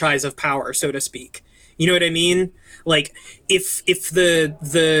franchise of power, so to speak. You know what I mean? Like if the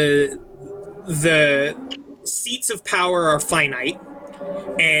seats of power are finite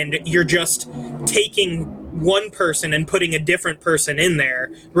and you're just taking one person and putting a different person in there,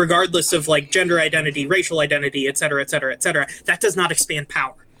 regardless of like gender identity, racial identity, et cetera, et cetera, et cetera, that does not expand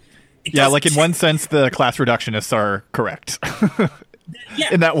power. Yeah, like in one sense, the class reductionists are correct.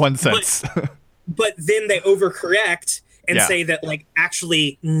 In that one sense. But then they overcorrect and say that like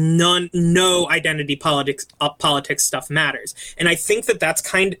actually no identity politics stuff matters. And I think that's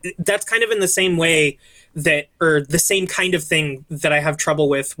kind of in the same way that, or the same kind of thing that I have trouble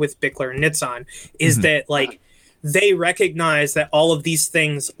with Bickler and Nitzan, is that like they recognize that all of these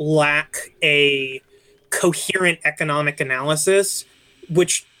things lack a coherent economic analysis,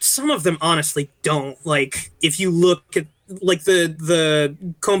 which some of them honestly don't. Like if you look at like the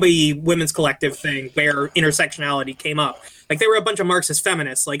Combahee Women's Collective thing where intersectionality came up, like they were a bunch of Marxist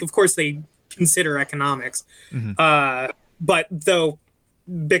feminists. Like of course they consider economics, but though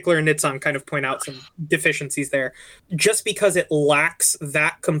Bickler and Nitzan kind of point out some deficiencies there. Just because it lacks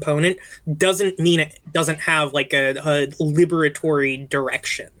that component doesn't mean it doesn't have like a liberatory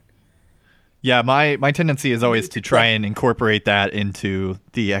direction. Yeah, my tendency is always to try and incorporate that into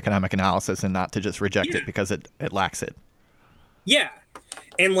the economic analysis and not to just reject it because it lacks it. Yeah.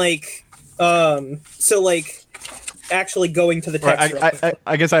 And like, so like actually going to the text.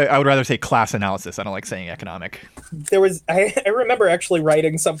 I guess I would rather say class analysis. I don't like saying economic. There was, I remember actually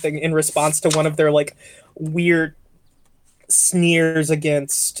writing something in response to one of their like weird sneers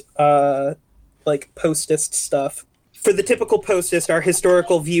against like postist stuff. For the typical postist, our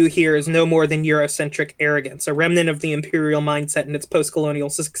historical view here is no more than Eurocentric arrogance, a remnant of the imperial mindset and its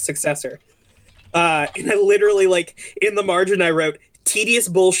post-colonial successor. And I literally, like, in the margin I wrote, tedious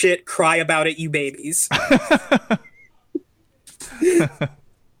bullshit, cry about it, you babies.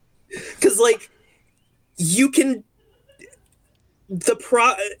 Because, like, you can...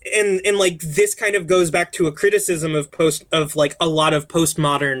 and like, this kind of goes back to a criticism of like, a lot of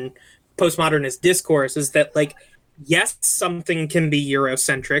postmodernist discourse, is that, like, yes, something can be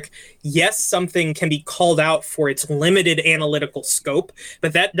Eurocentric. Yes, something can be called out for its limited analytical scope,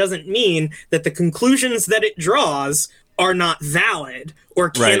 but that doesn't mean that the conclusions that it draws are not valid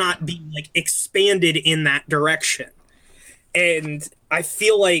or cannot be like expanded in that direction. And I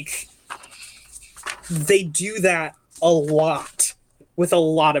feel like they do that a lot with a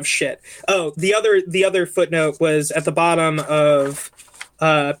lot of shit. Oh, the other footnote was at the bottom of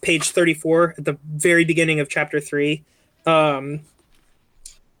page 34 at the very beginning of chapter 3. Wow,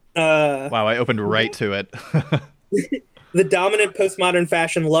 I opened right to it. The dominant postmodern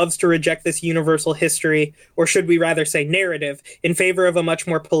fashion loves to reject this universal history, or should we rather say narrative, in favor of a much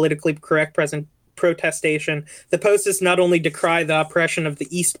more politically correct present protestation. The posts not only decry the oppression of the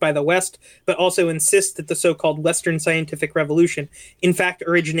East by the West, but also insist that the so-called Western scientific revolution, in fact,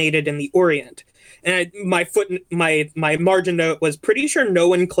 originated in the Orient. And my margin note was pretty sure no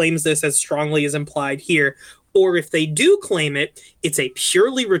one claims this as strongly as implied here. Or if they do claim it, it's a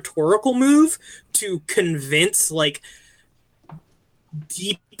purely rhetorical move to convince like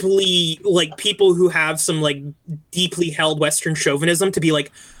deeply like people who have some like deeply held Western chauvinism to be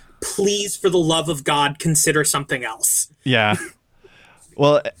like, please, for the love of God, consider something else. Yeah.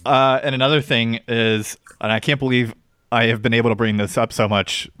 Well, and another thing is, and I can't believe I have been able to bring this up so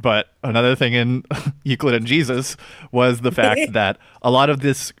much, but another thing in Euclid and Jesus was the fact that a lot of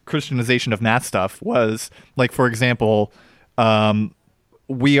this Christianization of math stuff was, like, for example,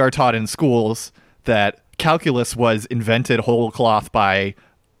 we are taught in schools that calculus was invented whole cloth by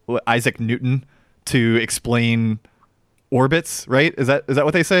Isaac Newton to explain orbits, right? Is that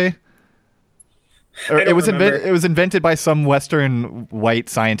what they say? Or it was invented by some Western white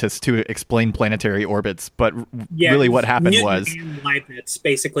scientists to explain planetary orbits, but really what happened Newton was and Leibniz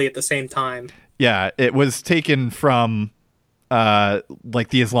basically at the same time. Yeah, it was taken from like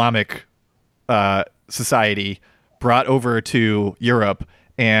the Islamic society, brought over to Europe,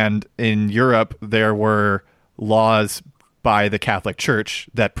 and in Europe there were laws by the Catholic Church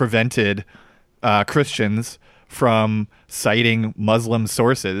that prevented Christians from citing Muslim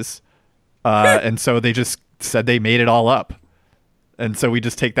sources. And so they just said they made it all up. And so we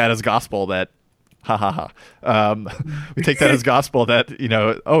just take that as gospel that, we take that as gospel that, you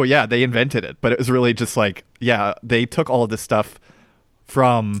know, oh yeah, they invented it. But it was really just like, yeah, they took all of this stuff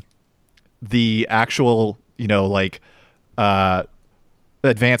from the actual, you know, like,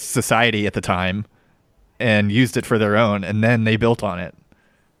 advanced society at the time and used it for their own. And then they built on it.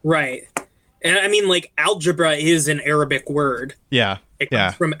 Right. And I mean, like, algebra is an Arabic word. Yeah. It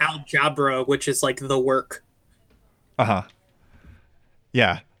comes from al-jabra, which is like the work. Uh-huh.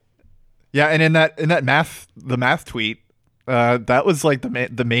 Yeah. Yeah, and in that the math tweet, that was like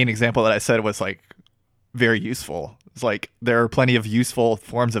the main example that I said was like very useful. It's like there are plenty of useful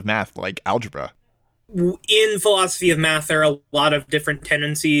forms of math like algebra. In philosophy of math, there are a lot of different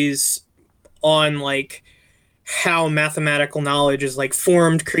tendencies on like how mathematical knowledge is like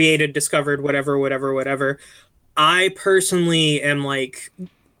formed, created, discovered, whatever. I personally am like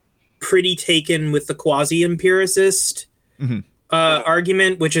pretty taken with the quasi-empiricist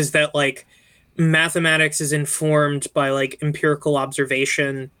argument, which is that like mathematics is informed by like empirical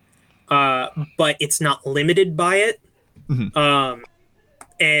observation, but it's not limited by it.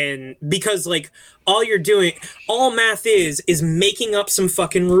 And because like all math is making up some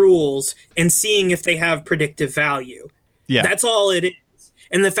fucking rules and seeing if they have predictive value. Yeah, that's all it is.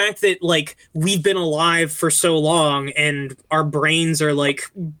 And the fact that, like, we've been alive for so long and our brains are, like,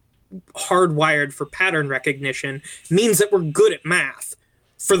 hardwired for pattern recognition means that we're good at math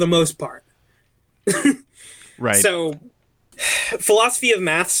for the most part. Right. So, philosophy of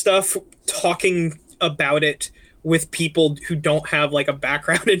math stuff, talking about it with people who don't have, like, a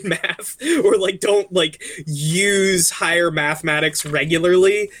background in math or, like, don't, like, use higher mathematics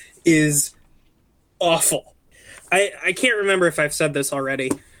regularly is awful. I can't remember if I've said this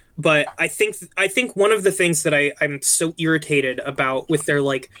already, but I think one of the things that I'm so irritated about with their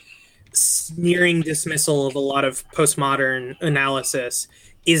like sneering dismissal of a lot of postmodern analysis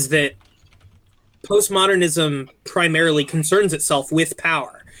is that postmodernism primarily concerns itself with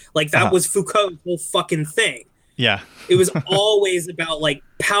power. Like that was Foucault's whole fucking thing. Yeah. It was always about like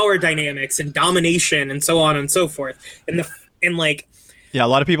power dynamics and domination and so on and so forth. And like yeah, a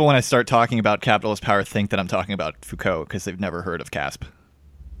lot of people, when I start talking about capitalist power, think that I'm talking about Foucault because they've never heard of CASP.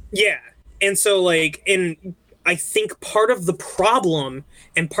 Yeah. And so, like, and I think part of the problem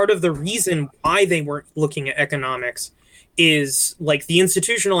and part of the reason why they weren't looking at economics is, like, the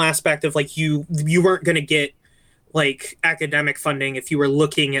institutional aspect of, like, you weren't going to get, like, academic funding if you were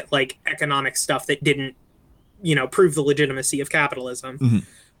looking at, like, economic stuff that didn't, you know, prove the legitimacy of capitalism.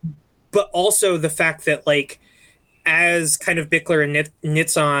 But also the fact that, like, as kind of Bickler and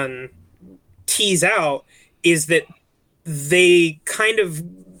Nitzan tease out, is that they kind of,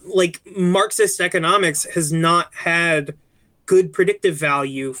 like, Marxist economics has not had good predictive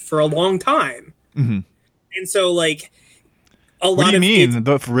value for a long time. And so, like, a lot of... What do you mean?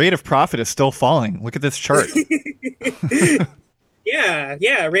 The rate of profit is still falling. Look at this chart.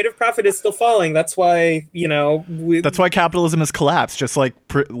 Yeah, rate of profit is still falling. That's why, you know... That's why capitalism has collapsed, just like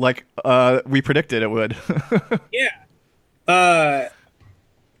we predicted it would. Yeah.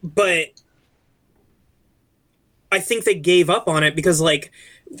 But I think they gave up on it because, like,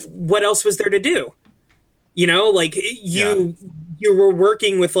 what else was there to do? You know, like you were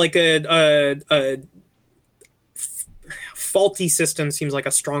working with like a faulty system seems like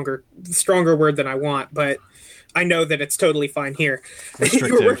a stronger word than I want, but I know that it's totally fine here.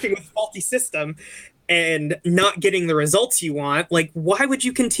 You're working with a faulty system and not getting the results you want. Like, why would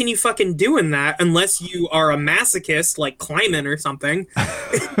you continue fucking doing that unless you are a masochist like Kleiman or something?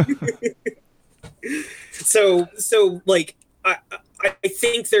 So like I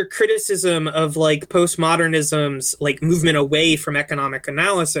think their criticism of like postmodernism's like movement away from economic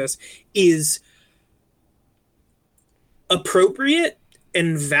analysis is appropriate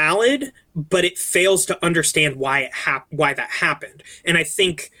and valid, but it fails to understand why why that happened. And I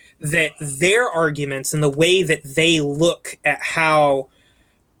think that their arguments and the way that they look at how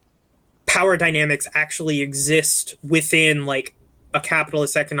power dynamics actually exist within like a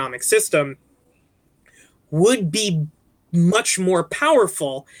capitalist economic system would be much more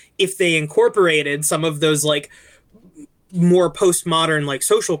powerful if they incorporated some of those like more postmodern like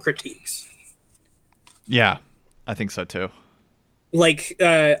social critiques. Yeah, I think so too. Like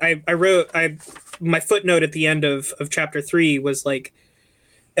I wrote my footnote at the end of chapter 3 was like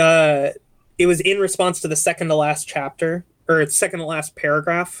it was in response to the second to last chapter or second to last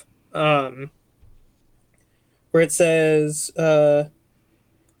paragraph where it says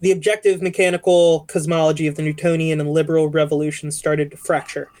the objective mechanical cosmology of the Newtonian and liberal revolution started to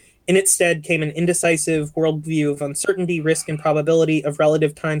fracture. In its stead came an indecisive worldview of uncertainty, risk, and probability, of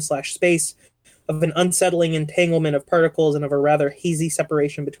relative time/space, of an unsettling entanglement of particles, and of a rather hazy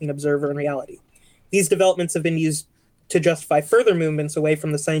separation between observer and reality. These developments have been used to justify further movements away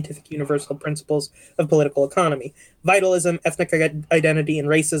from the scientific universal principles of political economy. Vitalism, ethnic identity, and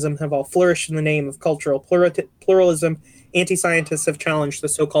racism have all flourished in the name of cultural pluralism. Anti-scientists have challenged the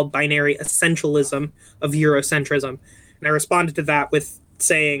so-called binary essentialism of Eurocentrism. And I responded to that with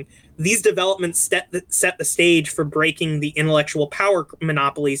saying, these developments set the stage for breaking the intellectual power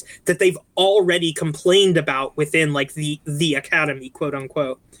monopolies that they've already complained about within like the academy, quote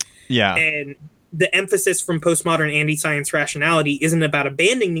unquote. Yeah. And the emphasis from postmodern anti-science rationality isn't about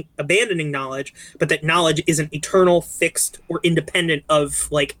abandoning knowledge, but that knowledge isn't eternal, fixed, or independent of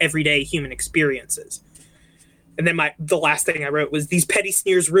like everyday human experiences. And then the last thing I wrote was, these petty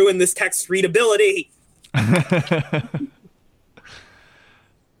sneers ruin this text's readability.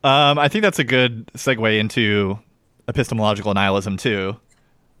 I think that's a good segue into epistemological nihilism too.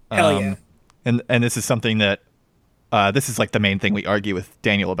 Hell yeah. And this is something that this is like the main thing we argue with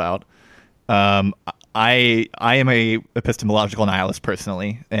Daniel about. I am a epistemological nihilist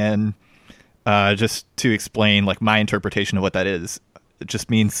personally, and just to explain like my interpretation of what that is, it just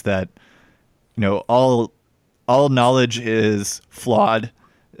means that, you know, all knowledge is flawed.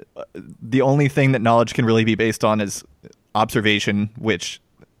 The only thing that knowledge can really be based on is observation, which,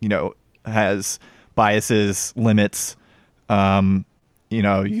 you know, has biases, limits. You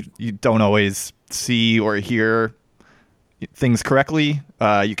know, you don't always see or hear things correctly.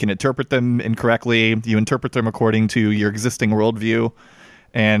 You can interpret them incorrectly. You interpret them according to your existing worldview.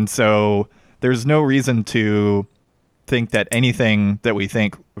 And so there's no reason to think that anything that we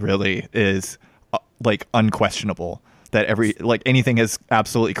think really is like unquestionable, that anything is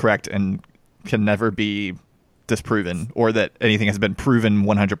absolutely correct and can never be disproven, or that anything has been proven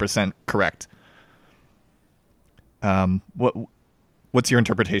 100% correct. What's your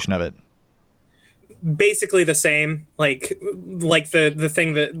interpretation of it? Basically the same, like the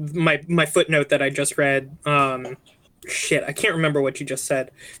thing that my footnote that I just read. Shit, I can't remember what you just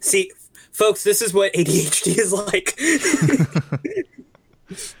said. See, folks, this is what ADHD is like.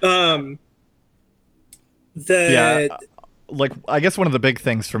 Like, I guess one of the big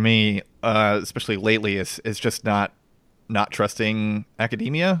things for me, especially lately, is just not trusting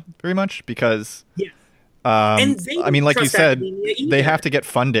academia very much, because and I mean, like you said, they have to get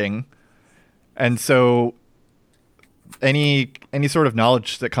funding, and so any sort of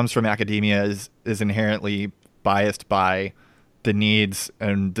knowledge that comes from academia is inherently biased by the needs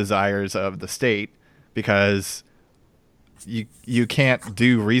and desires of the state, because you can't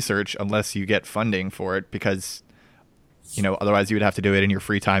do research unless you get funding for it, because, you know, otherwise you would have to do it in your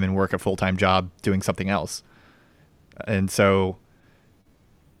free time and work a full-time job doing something else. And so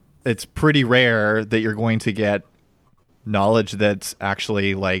it's pretty rare that you're going to get knowledge that's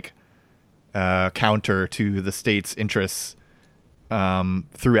actually like counter to the state's interests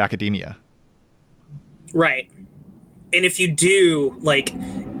through academia. Right. And if you do, like,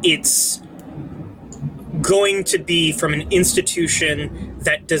 it's going to be from an institution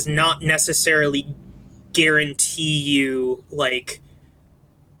that does not necessarily guarantee you, like,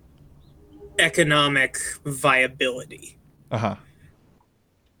 economic viability. Uh-huh.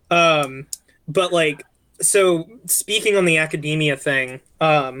 But like, so speaking on the academia thing,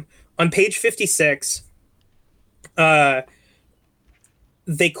 on page 56, they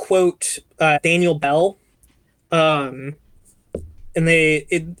quote Daniel Bell, and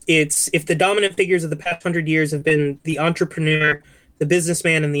it's if the dominant figures of the past 100 years have been the entrepreneur, the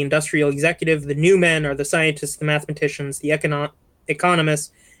businessman, and the industrial executive, the new men are the scientists, the mathematicians, the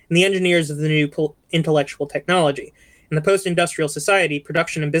economists, and the engineers of the new intellectual technology. In the post-industrial society,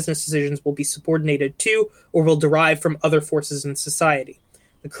 production and business decisions will be subordinated to or will derive from other forces in society.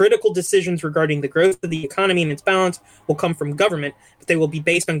 The critical decisions regarding the growth of the economy and its balance will come from government, but they will be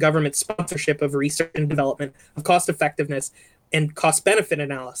based on government sponsorship of research and development, of cost effectiveness, and cost-benefit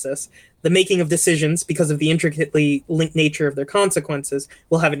analysis. The making of decisions, because of the intricately linked nature of their consequences,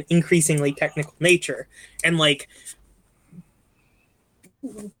 will have an increasingly technical nature. And, like,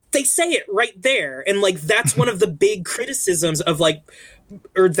 they say it right there. And, like, that's one of the big criticisms of, like,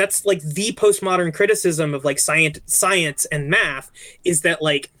 or that's, like, the postmodern criticism of, like, science and math, is that,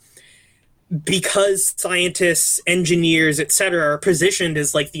 like, because scientists, engineers, etc., are positioned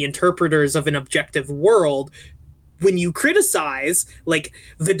as, like, the interpreters of an objective world, when you criticize, like,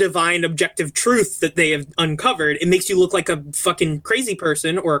 the divine objective truth that they have uncovered, it makes you look like a fucking crazy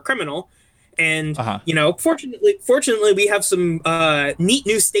person or a criminal. And, you know, fortunately, we have some neat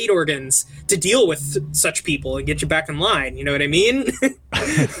new state organs to deal with such people and get you back in line. You know what I mean?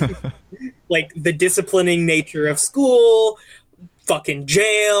 Like, the disciplining nature of school, fucking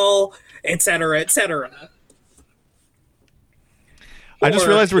jail, etc., etc. I just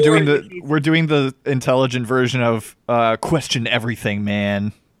realized we're doing the intelligent version of question everything,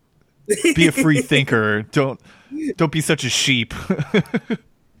 man. Be a free thinker. Don't be such a sheep.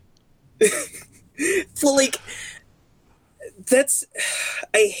 Well, like, that's,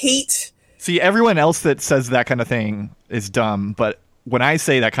 I hate. See, everyone else that says that kind of thing is dumb, but when I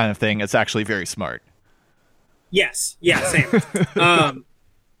say that kind of thing, it's actually very smart. Yes. Yeah. Same.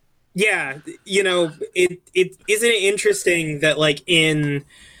 Yeah, you know, it isn't it interesting that, like,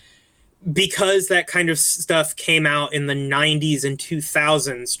 because that kind of stuff came out in the 90s and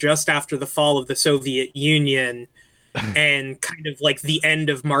 2000s, just after the fall of the Soviet Union and kind of like the end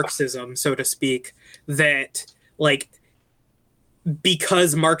of Marxism, so to speak, that, like,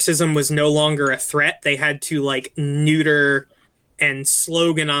 because Marxism was no longer a threat, they had to, like, neuter and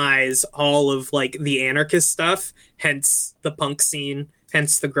sloganize all of, like, the anarchist stuff, hence the punk scene,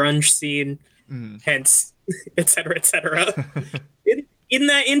 hence the grunge scene, hence et cetera, et cetera. Isn't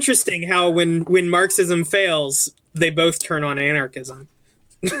that interesting how when Marxism fails, they both turn on anarchism?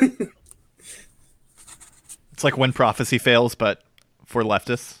 It's like when prophecy fails, but for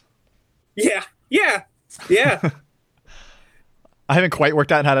leftists. Yeah. I haven't quite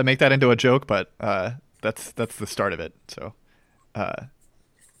worked out how to make that into a joke, but that's the start of it. So,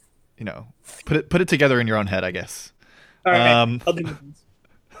 you know, put it together in your own head, I guess. All right. I'll do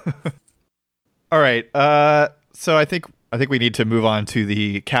all right. So I think we need to move on to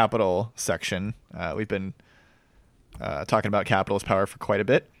the capital section. We've been talking about capitalist power for quite a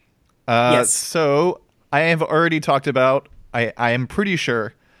bit. Yes. So I have already talked about. I am pretty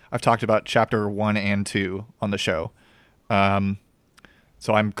sure I've talked about chapter 1 and 2 on the show.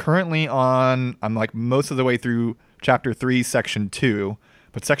 So I'm currently I'm like most of the way through chapter 3, section 2,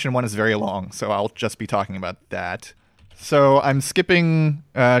 but section 1 is very long, so I'll just be talking about that. So I'm skipping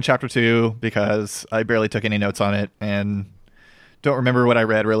chapter 2 because I barely took any notes on it and don't remember what I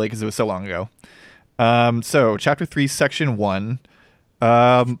read really because it was so long ago. So chapter 3, section 1,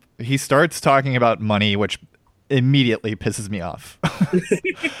 he starts talking about money, which immediately pisses me off.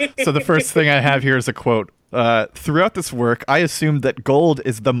 So the first thing I have here is a quote. Throughout this work, I assumed that gold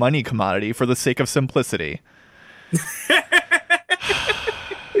is the money commodity for the sake of simplicity.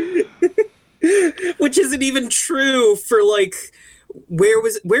 Which isn't even true for, like, where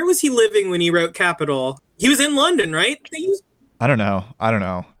was he living when he wrote Capital? He was in London, right? I don't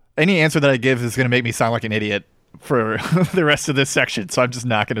know. Any answer that I give is going to make me sound like an idiot for the rest of this section, so I'm just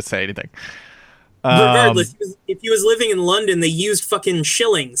not going to say anything. Regardless, if he was living in London, they used fucking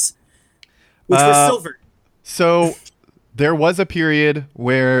shillings, which were silver. So there was a period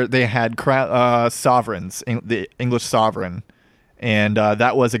where they had sovereigns, the English sovereign, and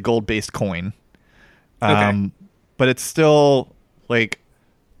that was a gold-based coin. Okay. But it's still, like,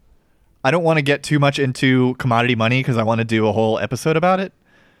 I don't want to get too much into commodity money because I want to do a whole episode about it.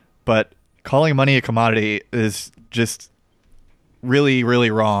 But calling money a commodity is just really, really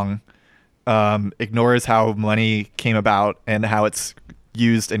wrong. Ignores how money came about and how it's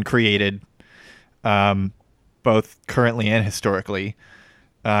used and created, both currently and historically.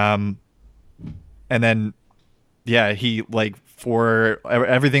 And then, yeah, he like for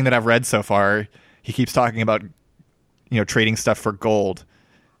everything that I've read so far, he keeps talking about, trading stuff for gold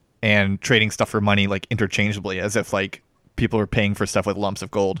and trading stuff for money like interchangeably, as if like people are paying for stuff with lumps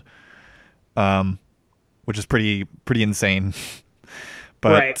of gold, which is pretty insane.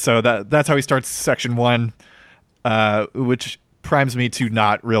 But Right. so that's how he starts section 1, which primes me to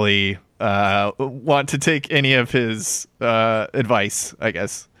not really want to take any of his advice, I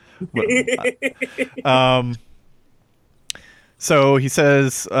guess. So he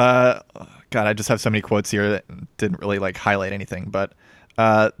says, God, I just have so many quotes here that didn't really like highlight anything, but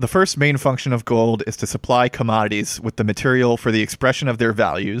the first main function of gold is to supply commodities with the material for the expression of their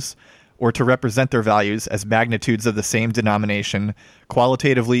values, or to represent their values as magnitudes of the same denomination,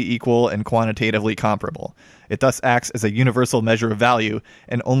 qualitatively equal and quantitatively comparable. It thus acts as a universal measure of value,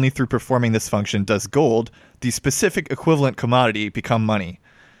 and only through performing this function does gold, the specific equivalent commodity, become money.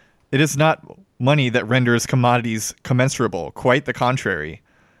 It is not money that renders commodities commensurable, quite the contrary.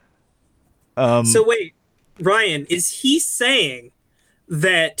 So wait, Ryan, is he saying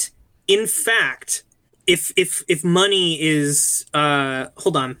that in fact, if money is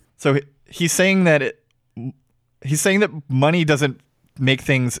hold on. So he's saying that money doesn't make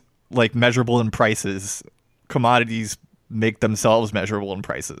things like measurable in prices. Commodities make themselves measurable in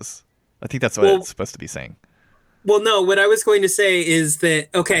prices. I think that's what it's supposed to be saying. Well, no, what I was going to say is that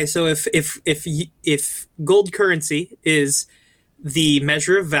okay, so if gold currency is the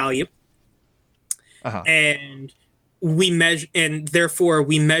measure of value, and therefore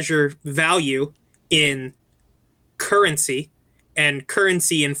we measure value in currency, and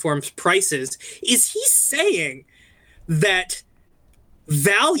currency informs prices, is he saying that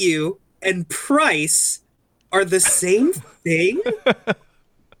value and price are the same thing?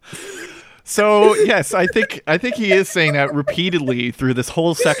 So yes, I think he is saying that repeatedly through this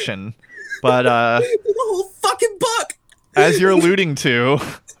whole section, but the whole fucking book. As you're alluding to,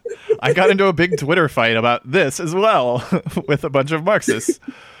 I got into a big Twitter fight about this as well with a bunch of Marxists,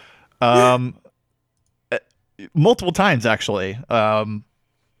 multiple times actually. The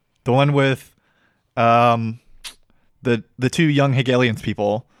one with the two young Hegelians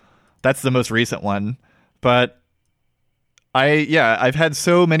people, that's the most recent one, but I've had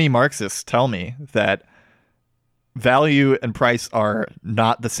so many Marxists tell me that value and price are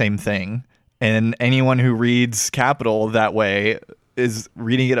not the same thing, and anyone who reads Capital that way is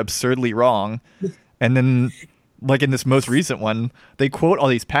reading it absurdly wrong. And then, like in this most recent one, they quote all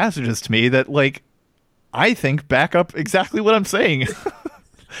these passages to me that, like, I think back up exactly what I'm saying.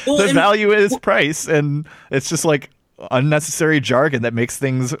 The value is price, and it's just like unnecessary jargon that makes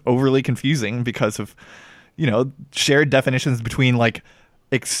things overly confusing because of shared definitions between like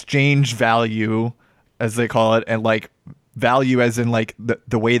exchange value, as they call it, and like value as in like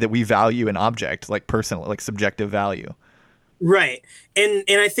the way that we value an object, like personal, like subjective value. Right. And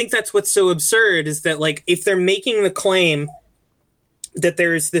I think that's what's so absurd is that like if they're making the claim that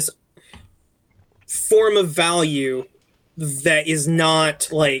there's this form of value that is not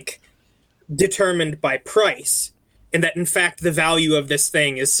like determined by price, and that in fact the value of this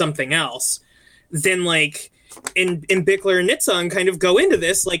thing is something else, then like and Bickler and Nitzan kind of go into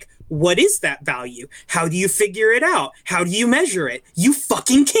this like, what is that value? How do you figure it out? How do you measure it? You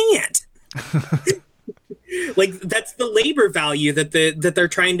fucking can't. Like that's the labor value that they're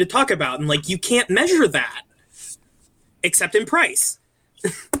trying to talk about, and like you can't measure that except in price.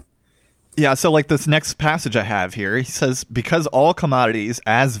 Yeah, so like this next passage I have here, he says, because all commodities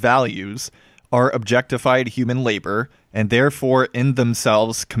as values are objectified human labor and therefore in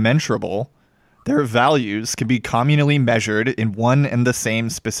themselves commensurable, their values can be communally measured in one and the same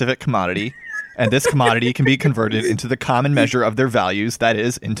specific commodity, and this commodity can be converted into the common measure of their values, that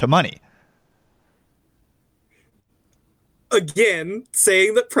is, into money. Again,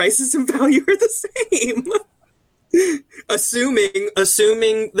 saying that prices and value are the same.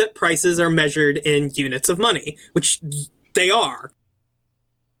 assuming that prices are measured in units of money, which they are.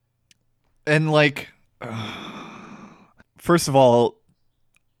 And like, first of all,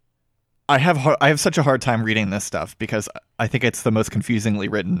 I have such a hard time reading this stuff because I think it's the most confusingly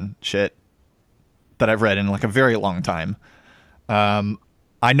written shit that I've read in like a very long time.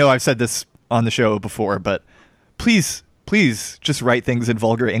 I know I've said this on the show before, but please just write things in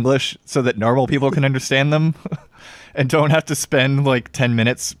vulgar English so that normal people can understand them and don't have to spend like 10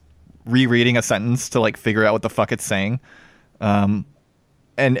 minutes rereading a sentence to like figure out what the fuck it's saying. And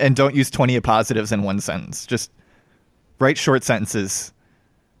don't use 20 appositives in one sentence. Just write short sentences,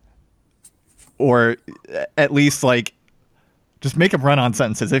 or at least like just make them run on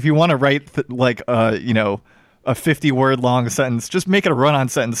sentences. If you want to write a 50-word long sentence. Just make it a run-on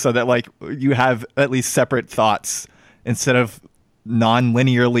sentence so that like you have at least separate thoughts instead of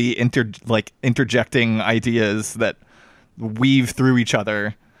non-linearly interjecting ideas that weave through each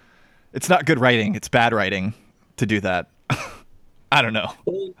other. It's not good writing. It's bad writing to do that. I don't know.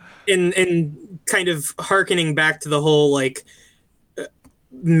 And kind of hearkening back to the whole like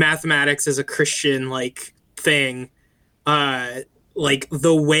mathematics as a Christian like thing, like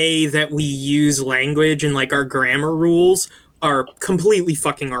the way that we use language and like our grammar rules are completely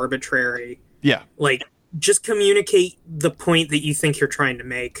fucking arbitrary. Yeah. Like just communicate the point that you think you're trying to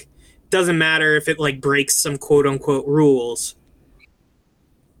make. Doesn't matter if it like breaks some quote unquote rules.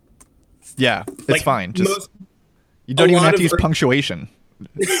 Yeah, it's like, fine. Just you don't even have to use punctuation.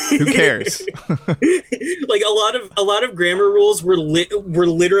 Who cares? Like a lot of grammar rules were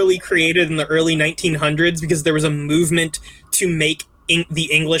literally created in the early 1900s because there was a movement to make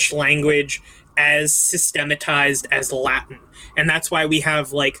the English language as systematized as Latin, and that's why we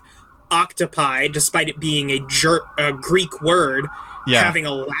have like octopi, despite it being a Greek word, having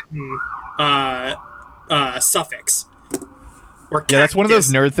a Latin suffix. Or yeah, that's one of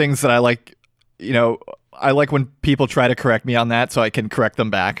those nerd things that I like. You know, I like when people try to correct me on that so I can correct them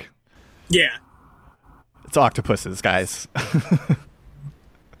back. Yeah. It's octopuses, guys.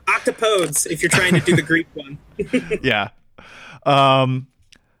 Octopodes, if you're trying to do the Greek one. Yeah.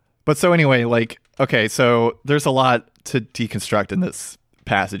 But so anyway, like, okay, so there's a lot to deconstruct in this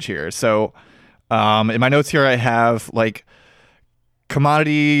passage here. So in my notes here, I have, like,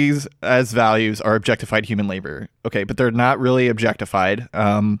 commodities as values are objectified human labor. Okay, but they're not really objectified.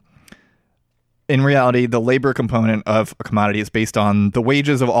 In reality, the labor component of a commodity is based on the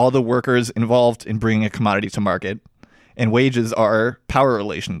wages of all the workers involved in bringing a commodity to market. And wages are power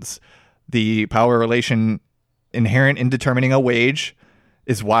relations. The power relation inherent in determining a wage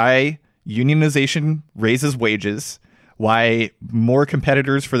is why unionization raises wages, why more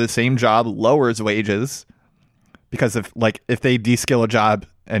competitors for the same job lowers wages, because if they de-skill a job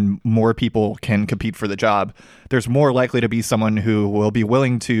and more people can compete for the job, there's more likely to be someone who will be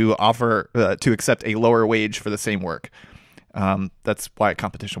willing to offer to accept a lower wage for the same work. That's why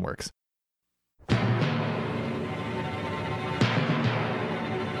competition works.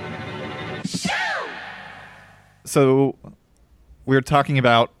 So we're talking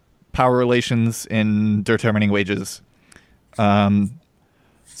about power relations in determining wages.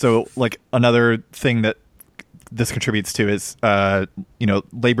 So like another thing that this contributes to is,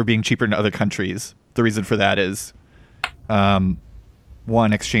 labor being cheaper in other countries. The reason for that is,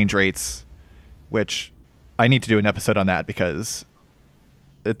 one, exchange rates, which I need to do an episode on that because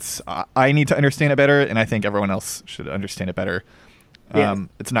I need to understand it better, and I think everyone else should understand it better. Yeah.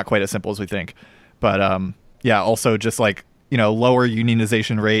 It's not quite as simple as we think. But, also just like, lower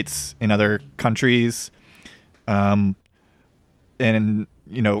unionization rates in other countries, and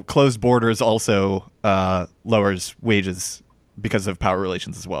closed borders also lowers wages because of power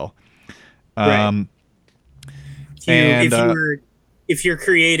relations as well. Right. If you're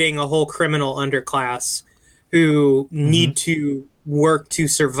creating a whole criminal underclass who need to work to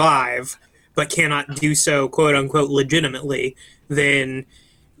survive but cannot do so quote unquote legitimately, then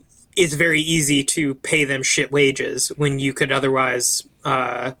it's very easy to pay them shit wages when you could otherwise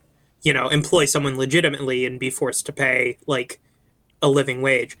employ someone legitimately and be forced to pay like a living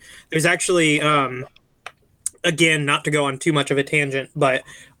wage. There's actually, again, not to go on too much of a tangent, but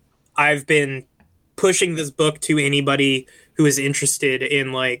I've been pushing this book to anybody who is interested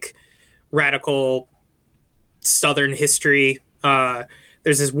in like radical Southern history.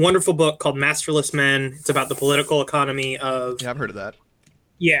 There's this wonderful book called Masterless Men. It's about the political economy of... Yeah, I've heard of that.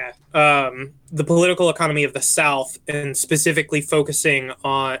 Yeah. The political economy of the South, and specifically focusing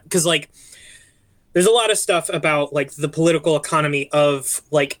on... Because, like, there's a lot of stuff about like the political economy of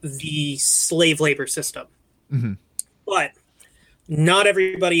like the slave labor system. Mm-hmm. But not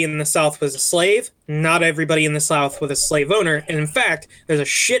everybody in the South was a slave. Not everybody in the South was a slave owner. And in fact, there's a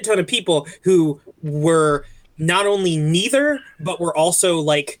shit ton of people who were not only neither, but were also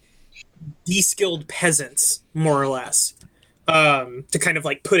like de-skilled peasants, more or less, to kind of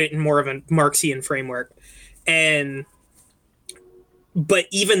like put it in more of a Marxian framework. But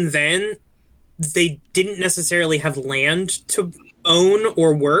even then, they didn't necessarily have land to own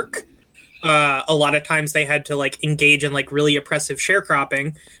or work. A lot of times they had to like engage in like really oppressive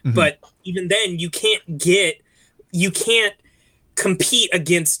sharecropping. Mm-hmm. But even then you can't compete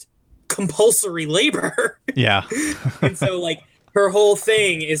against compulsory labor. Yeah. And so like her whole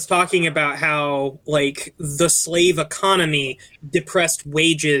thing is talking about how like the slave economy depressed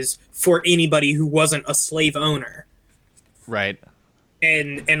wages for anybody who wasn't a slave owner. Right.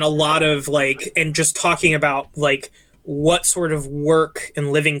 and a lot of like, and just talking about like what sort of work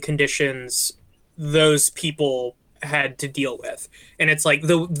and living conditions those people had to deal with. And it's like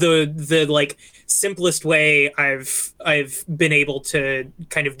the like simplest way I've been able to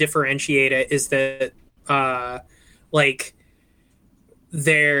kind of differentiate it is that like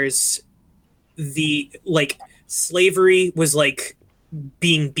there's the like slavery was like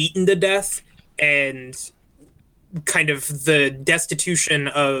being beaten to death, and kind of the destitution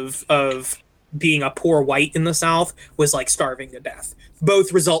of being a poor white in the South was like starving to death.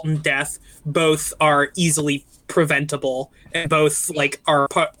 Both result in death. Both are easily preventable, and both like are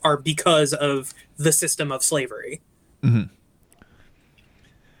because of the system of slavery. Mm-hmm.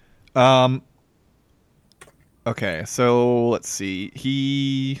 Okay, so let's see.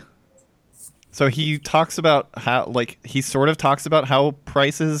 He talks about how, like, he sort of talks about how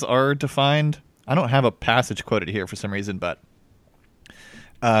prices are defined. I don't have a passage quoted here for some reason, but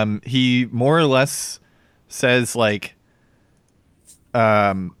he more or less says like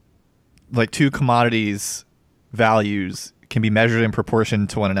two commodities values can be measured in proportion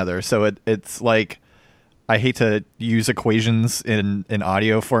to one another. So it's like, I hate to use equations in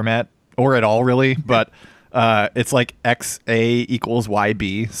audio format or at all really, but it's like XA equals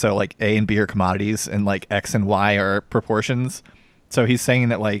YB. So like A and B are commodities, and like X and Y are proportions. So he's saying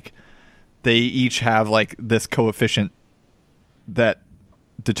that like they each have like this coefficient that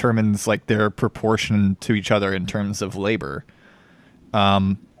determines like their proportion to each other in terms of labor.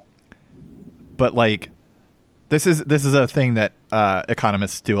 But like this is a thing that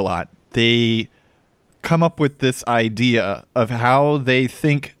economists do a lot. They come up with this idea of how they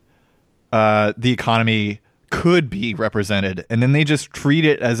think the economy could be represented, and then they just treat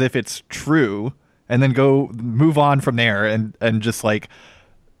it as if it's true, and then move on from there, and just like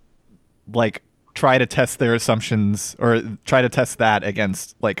try to test their assumptions, or try to test that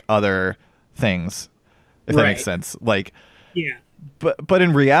against like other things, if that makes sense. Like, yeah, but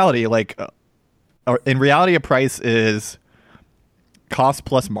in reality, like a price is cost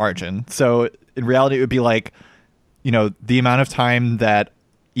plus margin. So in reality, it would be like, the amount of time that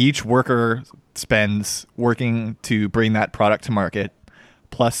each worker spends working to bring that product to market,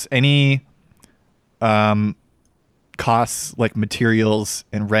 plus any costs like materials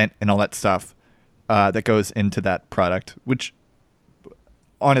and rent and all that stuff that goes into that product, which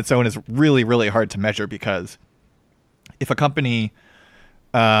on its own is really, really hard to measure, because if a company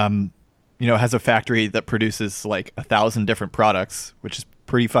has a factory that produces like 1,000 different products, which is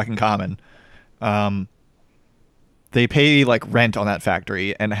pretty fucking common, they pay like rent on that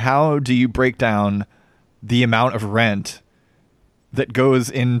factory. And how do you break down the amount of rent that goes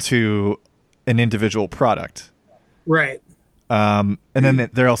into an individual product? Right. And then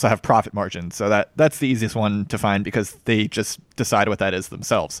they also have profit margins. So that's the easiest one to find, because they just decide what that is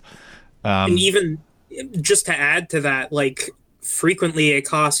themselves. And even just to add to that, like frequently a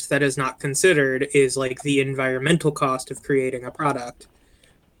cost that is not considered is like the environmental cost of creating a product.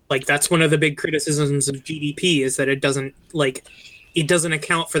 Like that's one of the big criticisms of GDP, is that it doesn't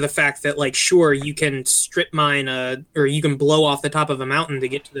account for the fact that like, sure, you can strip mine or you can blow off the top of a mountain to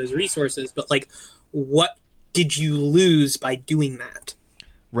get to those resources, but like what did you lose by doing that?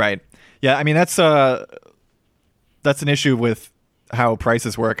 Right. Yeah, I mean that's an issue with how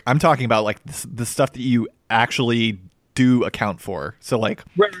prices work. I'm talking about like the stuff that you actually do account for. So like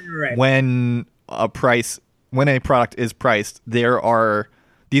right. when a product is priced,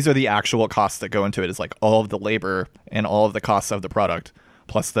 these are the actual costs that go into it. Is like all of the labor and all of the costs of the product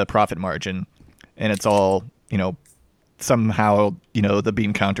plus the profit margin, and it's all somehow the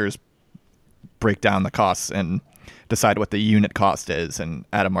bean counters break down the costs and decide what the unit cost is and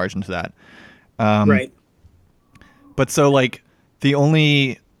add a margin to that. Right. But so like the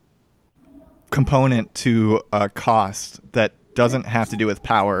only component to a cost that doesn't have to do with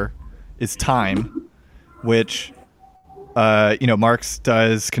power is time, which Marx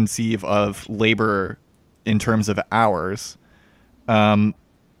does conceive of labor in terms of hours, but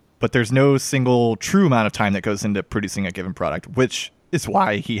there's no single true amount of time that goes into producing a given product, which is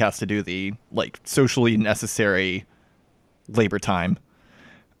why he has to do the like socially necessary labor time.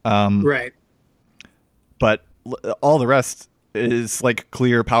 Right. But all the rest is like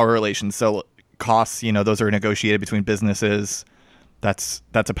clear power relations. So costs, those are negotiated between businesses. That's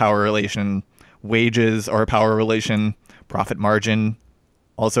a power relation. Wages are a power relation. Profit margin,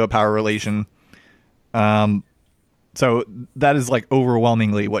 also a power relation. So that is like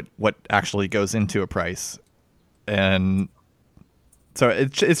overwhelmingly what actually goes into a price. And so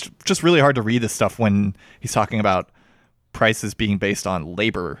it's just really hard to read this stuff when he's talking about prices being based on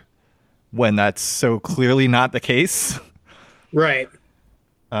labor, when that's so clearly not the case. Right.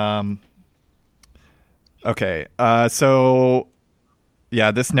 Um, okay. So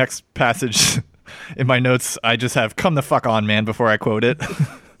yeah, this next passage in my notes, I just have "come the fuck on, man" before I quote it.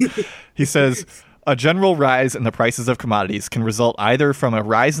 He says, "A general rise in the prices of commodities can result either from a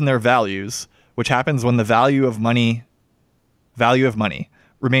rise in their values, which happens when the value of money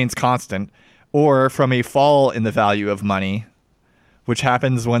remains constant, or from a fall in the value of money, which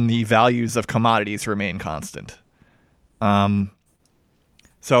happens when the values of commodities remain constant."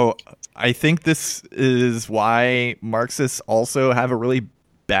 So I think this is why Marxists also have a really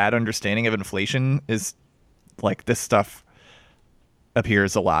bad understanding of inflation, is like this stuff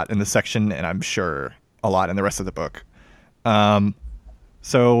appears a lot in this section, and I'm sure a lot in the rest of the book.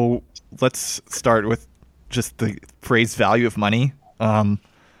 So let's start with just the phrase value of money. The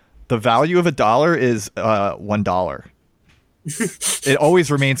value of $1 is $1. It always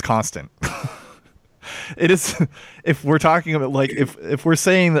remains constant. It is, if we're talking about, like, if we're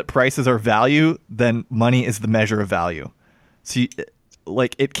saying that prices are value, then money is the measure of value. So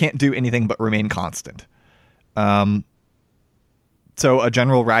like, it can't do anything but remain constant. So a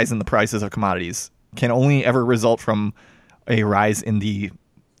general rise in the prices of commodities can only ever result from a rise in the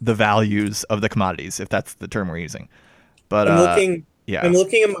values of the commodities, if that's the term we're using. But I'm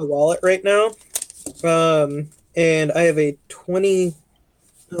looking at my wallet right now, and I have a 20.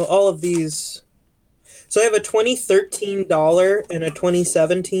 All of these. So I have a $2013 and a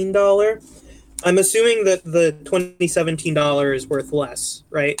 $2017. I'm assuming that the $2017 is worth less,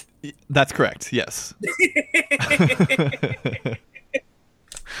 right? That's correct. Yes.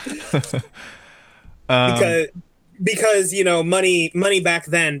 Because money back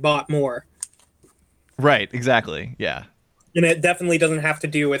then bought more. Right. Exactly. Yeah. And it definitely doesn't have to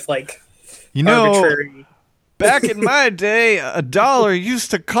do with like arbitrary. Back in my day, $1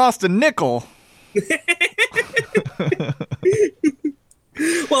 used to cost a nickel.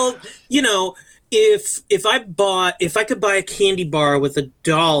 Well, if I could buy a candy bar with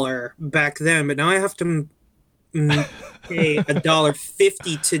 $1 back then, but now I have to pay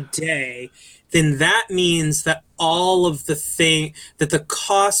 $1.50 today, then that means that the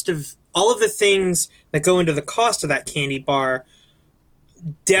cost of all of the things that go into the cost of that candy bar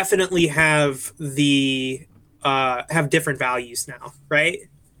definitely have different values now, right?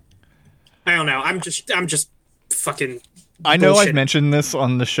 I don't know. I'm just fucking I know bullshit. I've mentioned this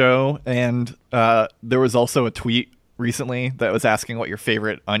on the show, and there was also a tweet recently that was asking what your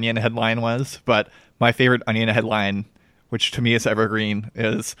favorite Onion headline was, but my favorite Onion headline, which to me is evergreen,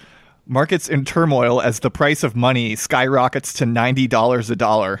 is "Markets in turmoil as the price of money skyrockets to $90 a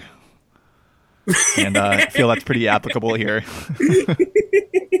dollar." And I feel that's pretty applicable here.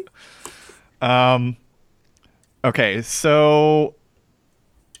 Okay, so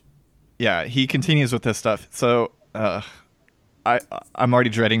yeah, he continues with this stuff. So I'm already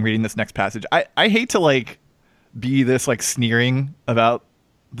dreading reading this next passage. I hate to like be this like sneering about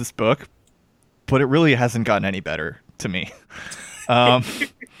this book, but it really hasn't gotten any better to me.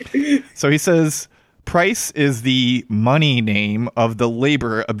 So he says, "Price is the money name of the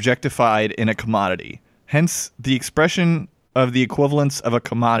labor objectified in a commodity. Hence, the expression of the equivalence of a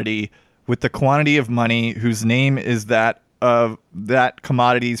commodity with the quantity of money whose name is that of that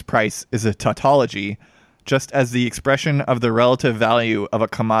commodity's price is a tautology, just as the expression of the relative value of a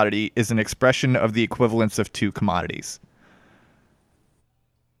commodity is an expression of the equivalence of two commodities."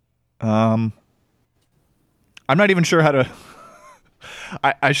 I'm not even sure how to...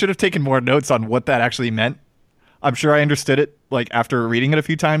 I should have taken more notes on what that actually meant. I'm sure I understood it like after reading it a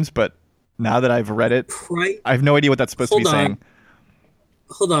few times, but now that I've read it, I have no idea what that's supposed to be saying.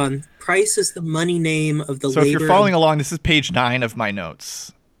 Hold on. Price is the money name of the labor. So if you're following along, this is page 9 of my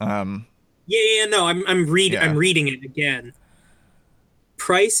notes. No, I'm reading it again.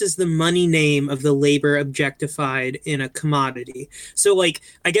 Price is the money name of the labor objectified in a commodity. So, like,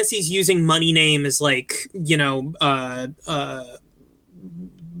 I guess he's using money name as like, yeah.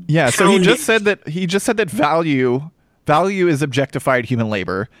 So he just said that value is objectified human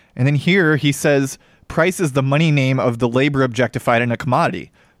labor, and then here he says price is the money name of the labor objectified in a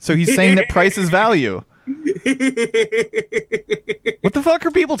commodity. So he's saying that price is value. What the fuck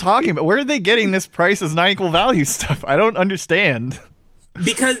are people talking about? Where are they getting this price is not equal value stuff? I don't understand.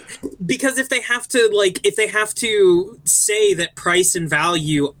 Because if they have to say that price and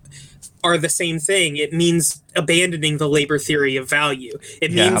value are the same thing, it means abandoning the labor theory of value.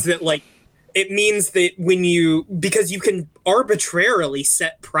 It means that because you can arbitrarily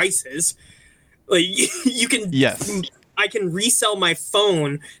set prices, like you can. Yes. I can resell my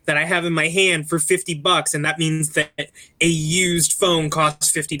phone that I have in my hand for $50, and that means that a used phone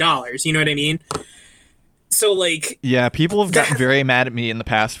costs $50. You know what I mean? So like, Yeah, people have gotten very mad at me in the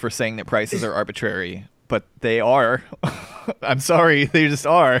past for saying that prices are arbitrary, but they are. I'm sorry, they just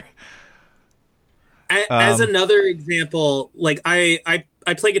are. as another example, like I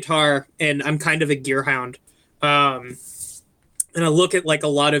play guitar and I'm kind of a gear hound. And I look at like a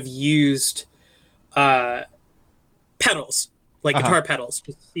lot of used pedals, like guitar pedals,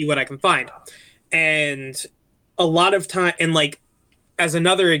 to see what I can find. And a lot of time, and like as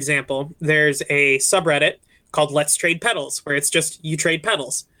another example, there's a subreddit called Let's Trade Pedals, where it's just you trade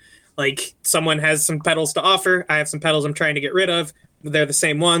pedals. Like someone has some pedals to offer, I have some pedals I'm trying to get rid of. They're the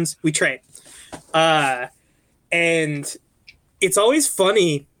same ones, we trade. And it's always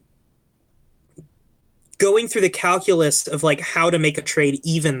funny going through the calculus of like how to make a trade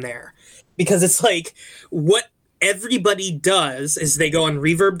even there, because it's like what everybody does is they go on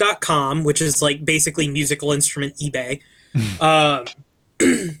reverb.com, which is like basically musical instrument eBay,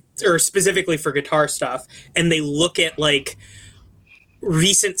 or specifically for guitar stuff, and they look at like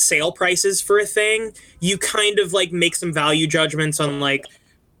recent sale prices for a thing. You kind of like make some value judgments on like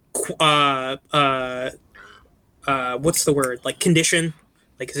what's the word, like condition,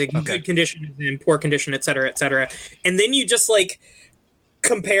 like is it good condition, is it in poor condition, et cetera, and then you just like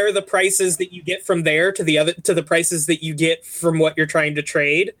compare the prices that you get from there to the prices that you get from what you're trying to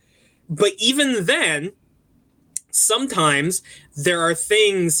trade. But even then, sometimes there are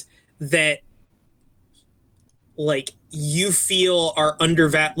things that like you feel are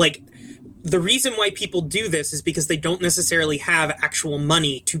undervalued. Like the reason why people do this is because they don't necessarily have actual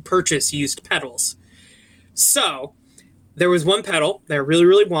money to purchase used pedals. So there was one pedal that I really,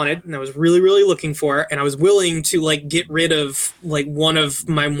 really wanted and I was really, really looking for, and I was willing to like get rid of like one of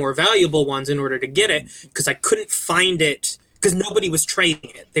my more valuable ones in order to get it, because I couldn't find it because nobody was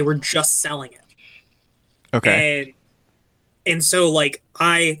trading it. They were just selling it. Okay. And so like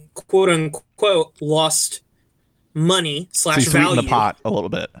I quote unquote lost money / So you value. sweeten the pot a little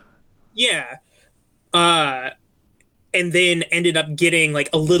bit. Yeah. And then ended up getting like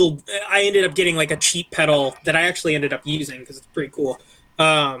a cheap pedal that I actually ended up using because it's pretty cool,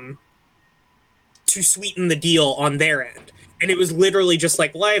 to sweeten the deal on their end. And it was literally just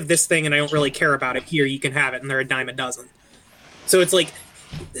like, well, I have this thing and I don't really care about it. Here, you can have it. And they're a dime a dozen. So it's like,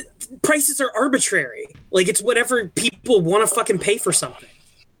 prices are arbitrary. Like it's whatever people want to fucking pay for something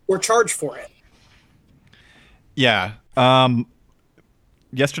or charge for it. Yeah.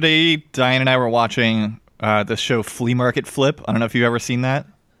 Yesterday, Diane and I were watching the show Flea Market Flip. I don't know if you've ever seen that.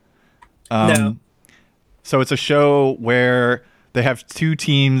 No. So it's a show where they have two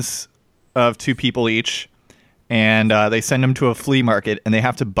teams of two people each, and they send them to a flea market, and they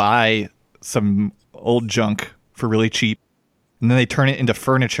have to buy some old junk for really cheap, and then they turn it into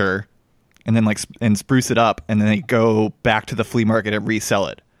furniture, and then and spruce it up, and then they go back to the flea market and resell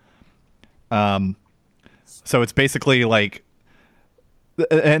it. So it's basically like,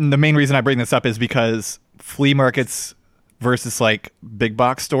 and the main reason I bring this up is because flea markets versus like big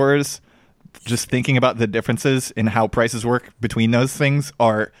box stores, just thinking about the differences in how prices work between those things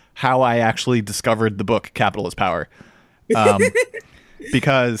are how I actually discovered the book Capitalist Power.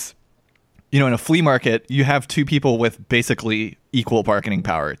 Because, in a flea market, you have two people with basically equal bargaining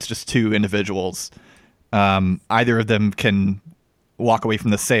power. It's just two individuals. Either of them can walk away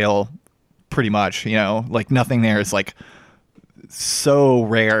from the sale pretty much, like nothing there is like so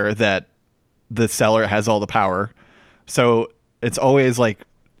rare that the seller has all the power. So it's always like,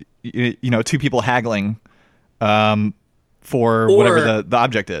 two people haggling for whatever the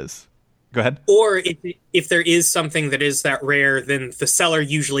object is. Go ahead. Or if there is something that is that rare, then the seller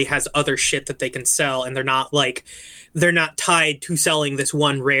usually has other shit that they can sell, and they're not tied to selling this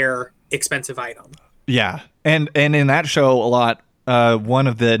one rare expensive item. Yeah. And in that show a lot, one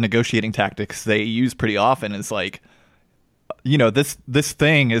of the negotiating tactics they use pretty often is like, this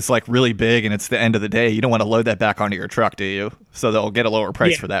thing is like really big and it's the end of the day. You don't want to load that back onto your truck, do you? So they'll get a lower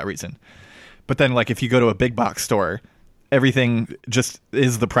price for that reason. But then like if you go to a big box store, everything just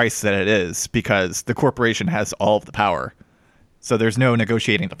is the price that it is because the corporation has all of the power. So there's no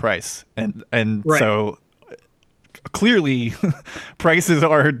negotiating the price. And so clearly prices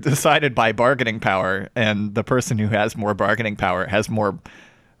are decided by bargaining power, and the person who has more bargaining power has more,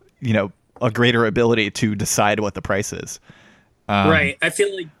 a greater ability to decide what the price is. Right. I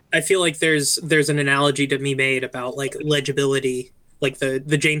feel like there's an analogy to be made about like legibility, like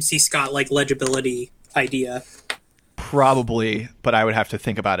the James C. Scott like legibility idea. Probably, but I would have to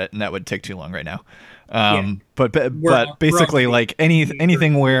think about it, and that would take too long right now. But basically, like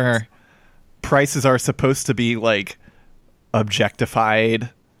anything where prices are supposed to be like objectified,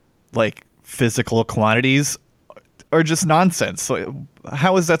 like physical quantities, are just nonsense. Like,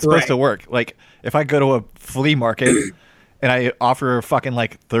 how is that supposed to work? Like if I go to a flea market and I offer fucking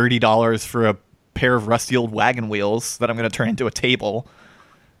like $30 for a pair of rusty old wagon wheels that I'm going to turn into a table,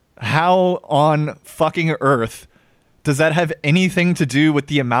 how on fucking earth does that have anything to do with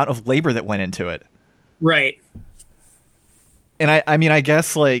the amount of labor that went into it? Right. And I mean, I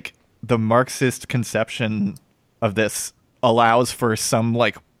guess like the Marxist conception of this allows for some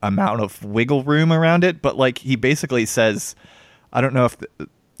like amount of wiggle room around it, but like he basically says, I don't know if,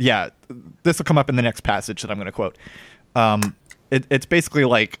 this will come up in the next passage that I'm going to quote. It's basically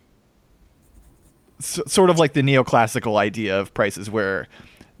like sort of like the neoclassical idea of prices where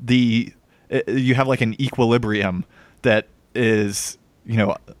you have like an equilibrium that is,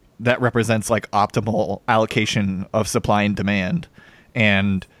 that represents like optimal allocation of supply and demand.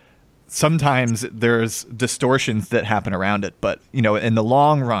 And sometimes there's distortions that happen around it, but in the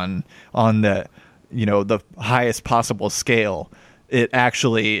long run, on the the highest possible scale, it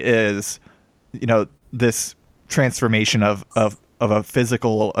actually is this transformation of a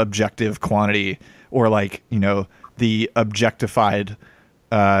physical objective quantity, or like the objectified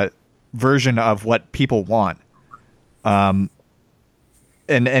version of what people want, and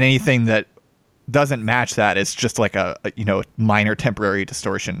anything that doesn't match that is just like a minor temporary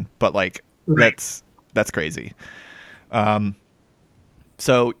distortion, but like right. that's crazy.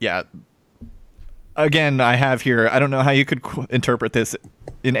 So yeah, again, I have here, I don't know how you could interpret this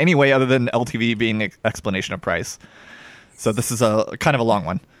in any way other than LTV being an explanation of price. So this is a kind of a long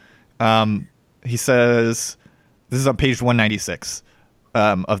one. He says, this is on page 196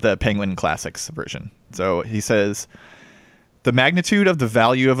 of the Penguin Classics version. So he says, the magnitude of the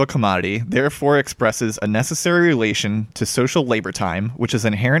value of a commodity therefore expresses a necessary relation to social labor time, which is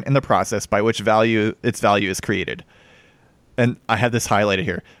inherent in the process by which its value is created. And I have this highlighted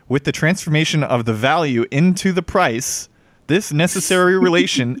here. With the transformation of the value into the price, this necessary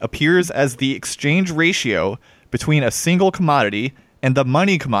relation appears as the exchange ratio between a single commodity and the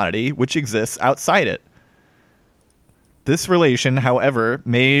money commodity which exists outside it. This relation, however,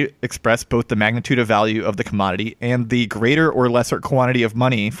 may express both the magnitude of value of the commodity and the greater or lesser quantity of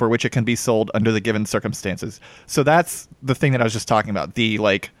money for which it can be sold under the given circumstances. So that's the thing that I was just talking about. The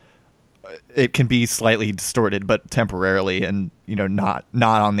like, it can be slightly distorted, but temporarily, and not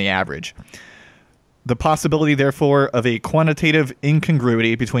on the average. The possibility, therefore, of a quantitative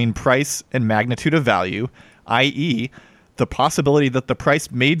incongruity between price and magnitude of value, i.e., the possibility that the price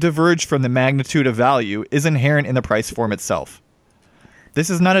may diverge from the magnitude of value, is inherent in the price form itself.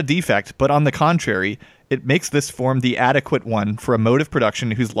 This is not a defect, but on the contrary, it makes this form the adequate one for a mode of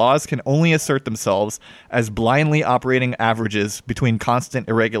production whose laws can only assert themselves as blindly operating averages between constant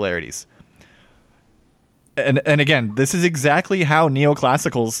irregularities. And again, this is exactly how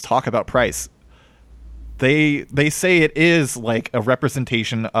neoclassicals talk about price. They say it is like a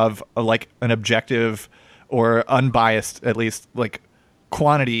representation of like an objective or unbiased, at least, like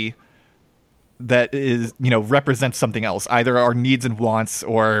quantity that is, represents something else, either our needs and wants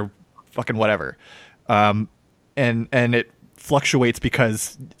or fucking whatever. And it fluctuates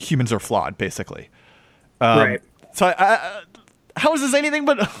because humans are flawed, basically. Right. So how is this anything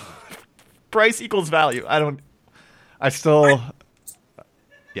but price equals value?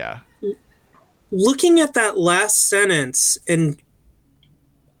 Yeah. Looking at that last sentence, and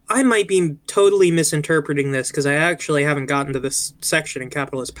I might be totally misinterpreting this because I actually haven't gotten to this section in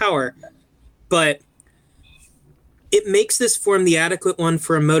Capitalist Power, but it makes this form the adequate one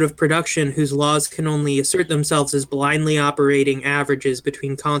for a mode of production whose laws can only assert themselves as blindly operating averages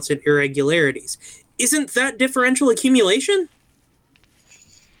between constant irregularities. Isn't that differential accumulation?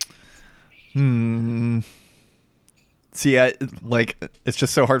 See, it's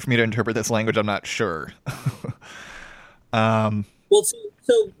just so hard for me to interpret this language. I'm not sure. Well,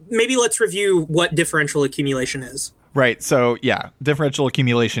 so maybe let's review what differential accumulation is. Right. So, yeah, differential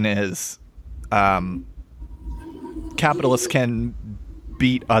accumulation is capitalists can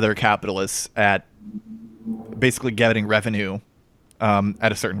beat other capitalists at basically getting revenue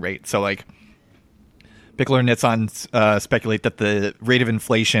at a certain rate. So, like, Bickler and Nitzan speculate that the rate of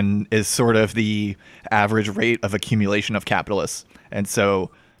inflation is sort of the average rate of accumulation of capitalists. And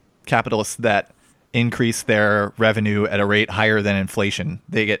so capitalists that increase their revenue at a rate higher than inflation,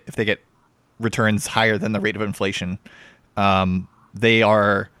 if they get returns higher than the rate of inflation, they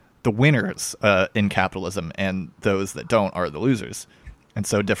are the winners in capitalism, and those that don't are the losers. And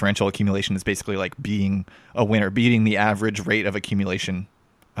so differential accumulation is basically like being a winner, beating the average rate of accumulation,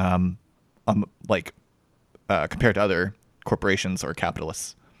 compared to other corporations or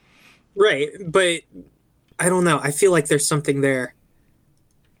capitalists. Right, but I don't know. I feel like there's something there.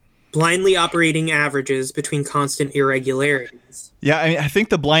 blindly operating averages between constant irregularities. Yeah, I mean, I think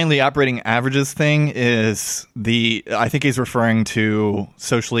the blindly operating averages thing is I think he's referring to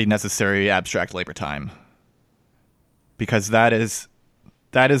socially necessary abstract labor time. Because that is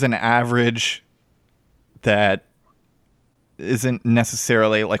an average that isn't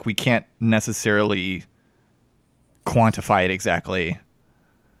necessarily, like, we can't necessarily quantify it exactly.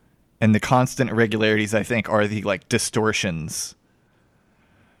 And the constant irregularities, I think, are the, like, distortions.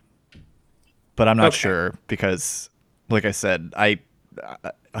 But I'm not sure because, like I said, I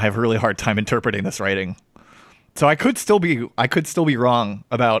have a really hard time interpreting this writing. So I could still be wrong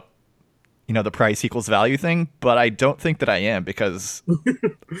about, you know, the price equals value thing, but I don't think that I am, because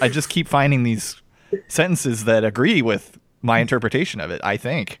I just keep finding these sentences that agree with my interpretation of it, I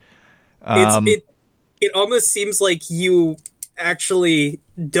think. It almost seems like you actually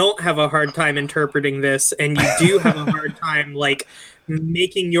don't have a hard time interpreting this, and you do have a hard time, like,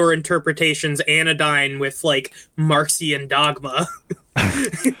 making your interpretations anodyne with, like, Marxian dogma.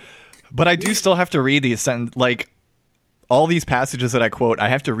 But I do still have to read these like, all these passages that I quote, I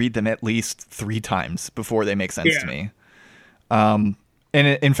have to read them at least 3 times before they make sense to me. And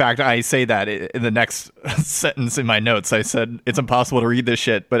in fact, I say that in the next sentence in my notes. I said, it's impossible to read this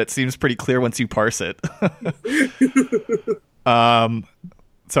shit, but it seems pretty clear once you parse it.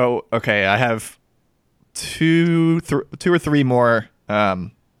 So, okay, I have two or three more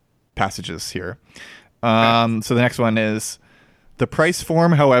passages here. So the next one is, the price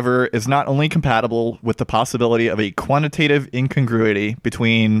form, however, is not only compatible with the possibility of a quantitative incongruity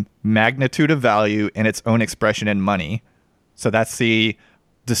between magnitude of value and its own expression in money. So that's the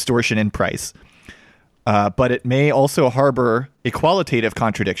distortion in price. But it may also harbor a qualitative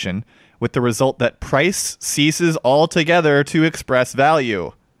contradiction, with the result that price ceases altogether to express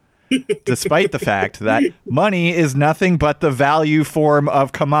value, despite the fact that money is nothing but the value form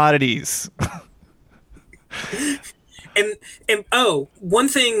of commodities. And one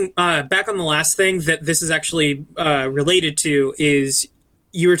thing, back on the last thing that this is actually related to, is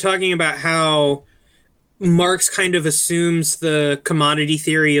you were talking about how Marx kind of assumes the commodity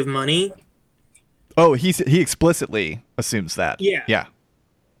theory of money. Oh, he explicitly assumes that. Yeah.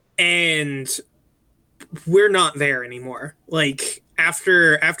 And we're not there anymore. Like,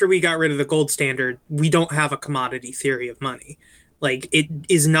 after we got rid of the gold standard, we don't have a commodity theory of money. Like, it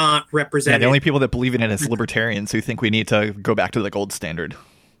is not represented. Yeah, the only people that believe in it is libertarians who think we need to go back to the gold standard.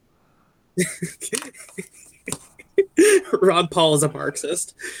 Ron Paul is a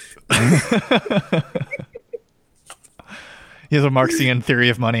Marxist. He has a Marxian theory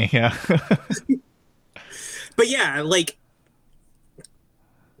of money, yeah. But yeah, like,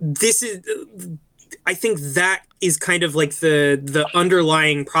 this is, I think that is kind of like the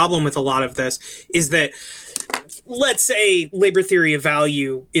underlying problem with a lot of this, is that, let's say labor theory of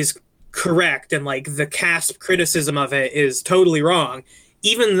value is correct and, like, the CASP criticism of it is totally wrong.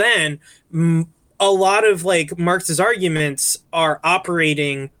 Even then, a lot of, like, Marx's arguments are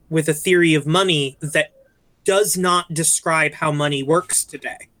operating with a theory of money that does not describe how money works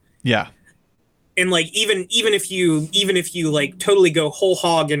today. Yeah. And, like, even if you like totally go whole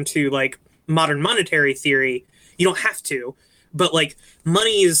hog into, like, modern monetary theory, you don't have to. But, like,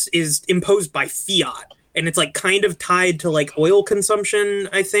 money is imposed by fiat, and it's, like, kind of tied to, like, oil consumption,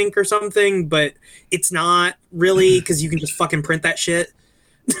 I think, or something. But it's not really, because you can just fucking print that shit.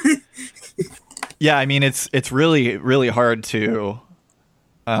 Yeah, I mean, it's really, really hard to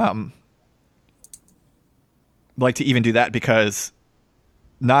like to even do that, because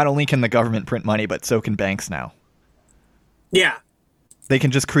not only can the government print money, but so can banks now. Yeah. They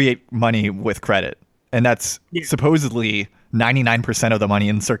can just create money with credit. And that's supposedly 99% of the money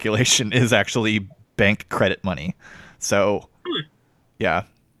in circulation is actually bank credit money. So, yeah.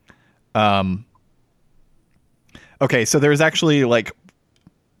 Okay, so there's actually, like,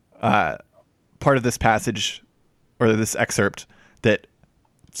 part of this passage or this excerpt that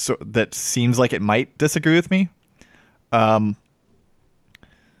seems like it might disagree with me.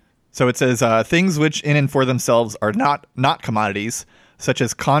 So it says, things which in and for themselves are not commodities, such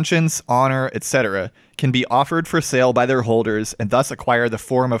as conscience, honor, etc., can be offered for sale by their holders and thus acquire the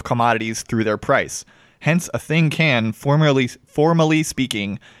form of commodities through their price. Hence, a thing can, formally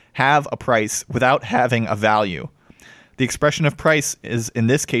speaking, have a price without having a value. The expression of price is, in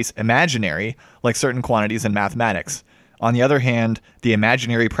this case, imaginary, like certain quantities in mathematics. On the other hand, the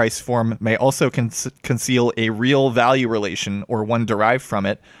imaginary price form may also conceal a real value relation, or one derived from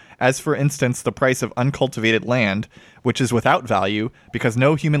it, as for instance the price of uncultivated land, which is without value because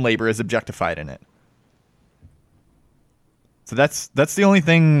no human labor is objectified in it. So that's the only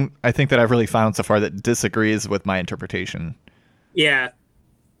thing I think that I've really found so far that disagrees with my interpretation. Yeah.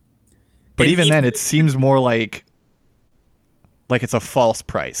 But And even then, it seems more like it's a false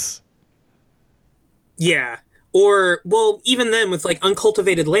price. yeah. Or, well, even then with like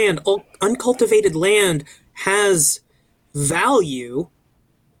uncultivated land has value.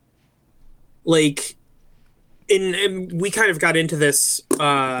 Like, and we kind of got into this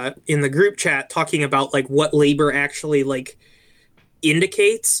in the group chat talking about like what labor actually like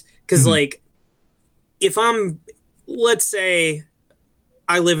indicates. Because like, if let's say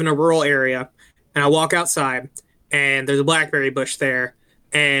I live in a rural area and I walk outside and there's a blackberry bush there,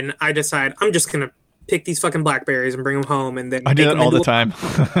 and I decide I'm just gonna pick these fucking blackberries and bring them home, and then I do that all the time.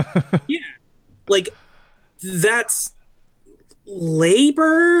 yeah, like that's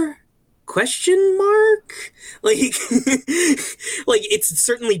labor question mark, like like it's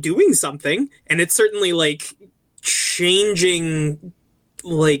certainly doing something, and it's certainly like changing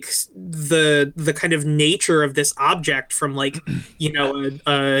like the kind of nature of this object from like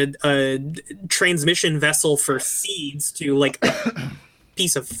a transmission vessel for seeds to like a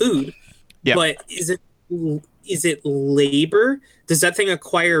piece of food. Yeah. But is it labor? Does that thing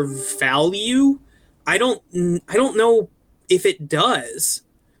acquire value? I don't know if it does.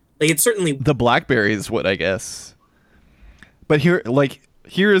 Like, it's certainly The blackberries would, I guess. But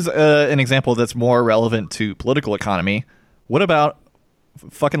here's an example that's more relevant to political economy. What about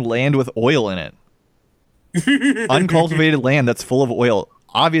fucking land with oil in it? Uncultivated land that's full of oil.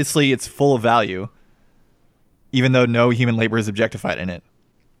 Obviously, it's full of value, even though no human labor is objectified in it.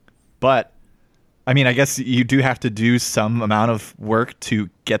 But, I mean, I guess you do have to do some amount of work to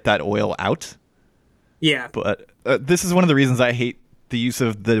get that oil out. yeah. But this is one of the reasons I hate the use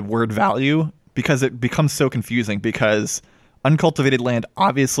of the word value, because it becomes so confusing, because uncultivated land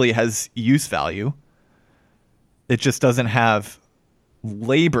obviously has use value. It just doesn't have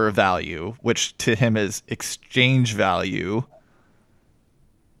labor value, which to him is exchange value,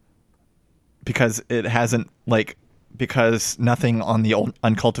 because it hasn't because nothing on the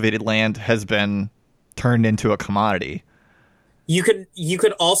uncultivated land has been turned into a commodity. You could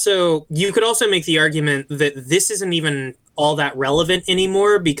also make the argument that this isn't even all that relevant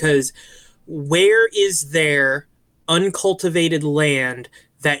anymore, because where is there uncultivated land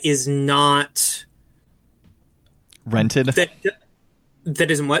that is not Rented? That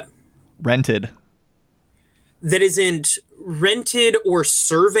isn't what? Rented. That isn't rented or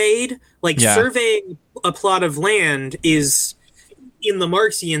surveyed. Like, Yeah. surveying a plot of land is, in the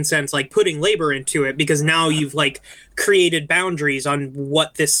Marxian sense, like putting labor into it, because now you've like created boundaries on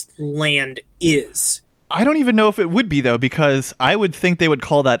what this land is. I don't even know if it would be, though, because I would think they would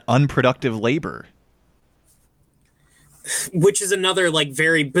call that unproductive labor. Which is another like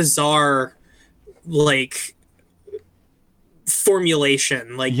very bizarre like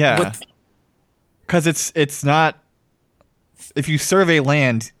formulation. Like, Yeah. Because it's not... If you survey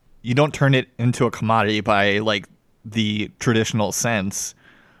land, you don't turn it into a commodity by, like, the traditional sense.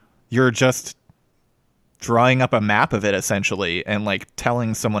 You're just drawing up a map of it, essentially, and, like,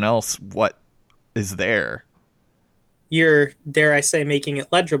 telling someone else what is there. You're, dare I say, making it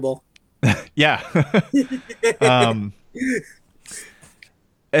legible. Yeah. And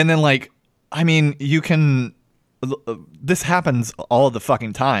then, like, I mean, you can... This happens all the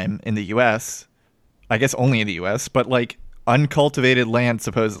fucking time in the U.S. I guess only in the U.S., but, like, uncultivated land,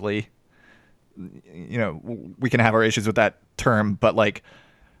 supposedly, you know, we can have our issues with that term, but, like,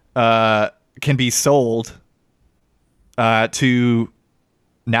 can be sold to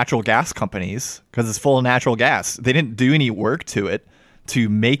natural gas companies because it's full of natural gas. They didn't do any work to it to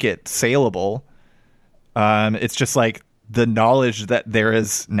make it saleable. It's just like the knowledge that there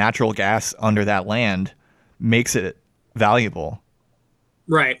is natural gas under that land makes it valuable.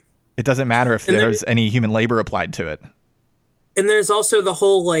 Right. It doesn't matter if there's any human labor applied to it. And there's also the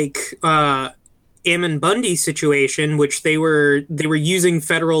whole like Ammon Bundy situation, which they were using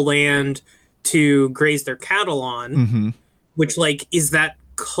federal land to graze their cattle on. Mm-hmm. Which, like, is that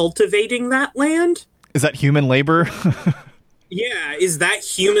cultivating that land? Is that human labor? Yeah, is that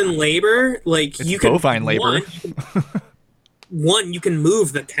human labor? Like, It's you can bovine labor. One, you can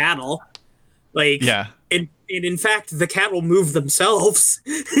move the cattle. Like, Yeah. And in fact, the cattle move themselves.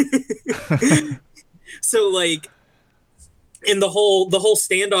 So, like, and the whole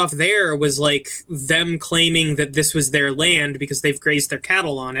standoff there was like them claiming that this was their land because they've grazed their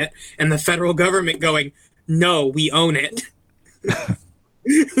cattle on it, and the federal government going, "No, we own it."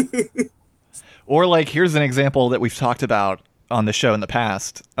 Or, like, here's an example that we've talked about on the show in the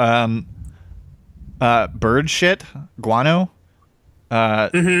past. Bird shit, guano,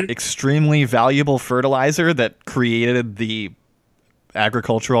 extremely valuable fertilizer that created the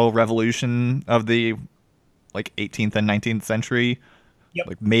agricultural revolution of the, like, 18th and 19th century, Yep.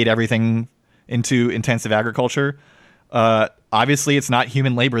 like made everything into intensive agriculture. Obviously, it's not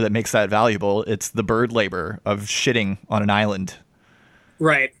human labor that makes that valuable. It's the bird labor of shitting on an island.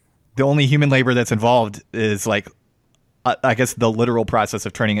 Right. The only human labor that's involved is like, I guess, the literal process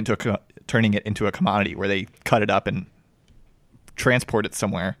of turning it into a commodity, where they cut it up and transport it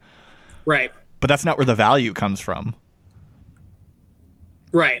somewhere. Right. But that's not where the value comes from.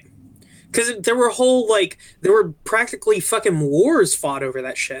 Right. Because there were practically fucking wars fought over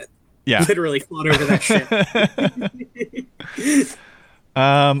that shit. Yeah. Literally fought over that shit.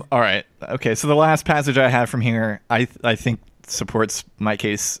 All right. Okay. So the last passage I have from here, I think supports my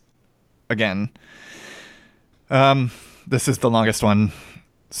case again. This is the longest one.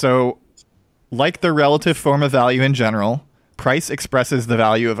 So, like the relative form of value in general, price expresses the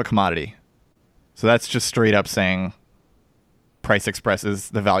value of a commodity. So that's just straight up saying price expresses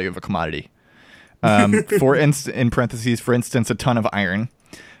the value of a commodity. In parentheses, for instance, a ton of iron.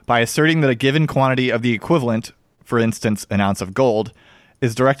 By asserting that a given quantity of the equivalent, for instance, an ounce of gold,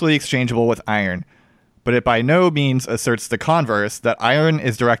 is directly exchangeable with iron, but it by no means asserts the converse, that iron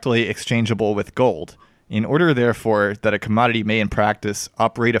is directly exchangeable with gold. In order, therefore, that a commodity may in practice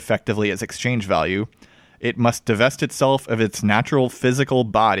operate effectively as exchange value, it must divest itself of its natural physical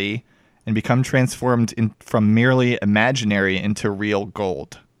body and become transformed from merely imaginary into real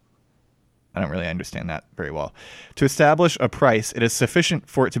gold. I don't really understand that very well. To establish a price, it is sufficient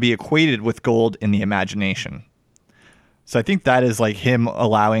for it to be equated with gold in the imagination. So I think that is like him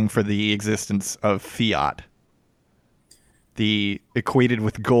allowing for the existence of fiat. The equated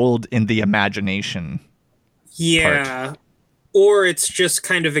with gold in the imagination. Yeah. Part. Or it's just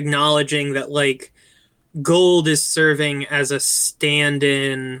kind of acknowledging that, like, gold is serving as a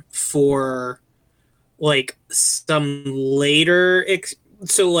stand-in for, like, some later...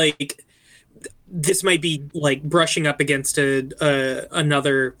 So, like, this might be, like, brushing up against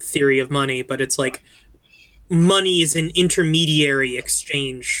another theory of money, but it's like money is an intermediary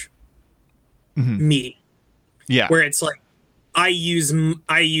exchange medium. Yeah. Where it's like, I use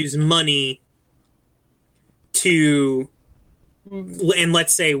money to... And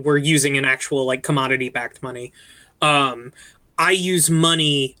let's say we're using an actual, like, commodity-backed money. I use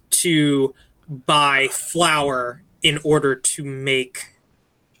money to buy flour in order to make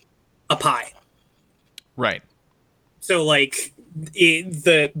a pie. Right. So, like,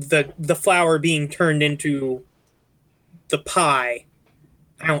 the flour being turned into the pie.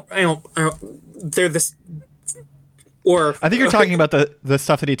 I don't. They're this. Or I think you're talking about the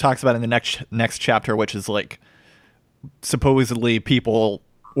stuff that he talks about in the next chapter, which is like, supposedly people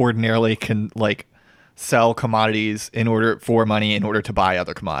ordinarily can like sell commodities for money in order to buy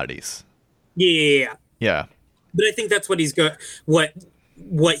other commodities. Yeah. But I think that's what he's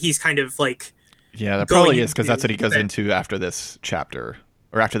what he's kind of like. Yeah, that probably is, because that's what he goes into after this chapter,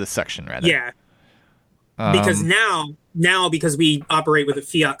 or after this section, rather. Yeah. Because now because we operate with a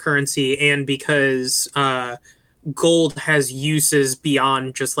fiat currency, and because gold has uses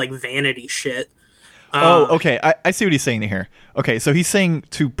beyond just like vanity shit. Okay. I see what he's saying here. Okay, so he's saying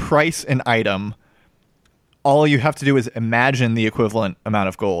to price an item, all you have to do is imagine the equivalent amount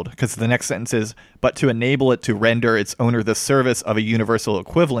of gold, because the next sentence is, but to enable it to render its owner the service of a universal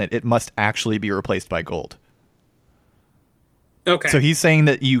equivalent, it must actually be replaced by gold. Okay. So he's saying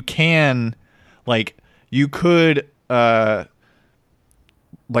that you can, like, you could, like,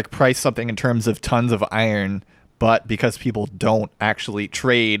 price something in terms of tons of iron, but because people don't actually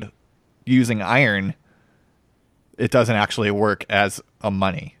trade using iron, it doesn't actually work as a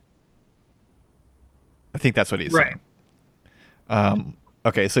money. I think that's what he's saying.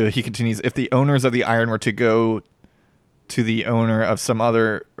 Okay, so he continues, if the owners of the iron were to go to the owner of some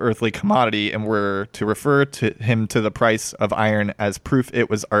other earthly commodity and were to refer to him to the price of iron as proof it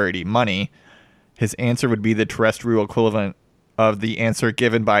was already money, his answer would be the terrestrial equivalent of the answer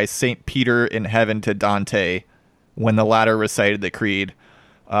given by St. Peter in heaven to Dante when the latter recited the creed.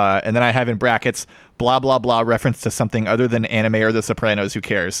 And then I have in brackets, blah, blah, blah, reference to something other than anime or The Sopranos. Who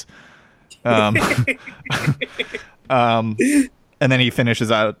cares? And then he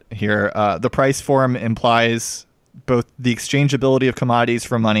finishes out here. The price form implies both the exchangeability of commodities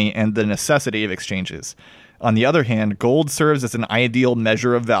for money and the necessity of exchanges. On the other hand, gold serves as an ideal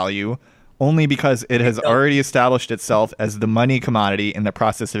measure of value only because it has already established itself as the money commodity in the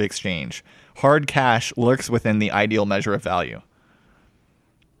process of exchange. Hard cash lurks within the ideal measure of value.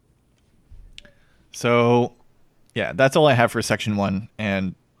 So, yeah, that's all I have for section 1.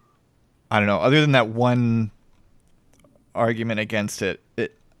 And I don't know, other than that one argument against it,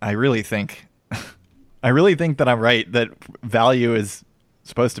 I really think that I'm right, that value is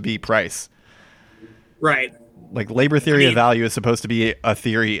supposed to be price. Right. Like labor theory I of mean- value is supposed to be a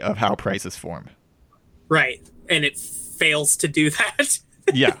theory of how prices form. Right. And it fails to do that.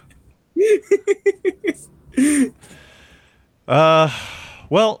 Yeah.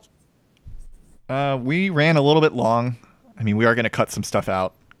 Well, we ran a little bit long. I mean, we are going to cut some stuff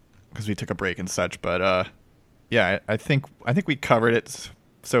out because we took a break and such, but yeah, I think we covered it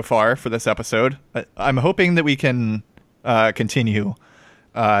so far for this episode. I'm hoping that we can continue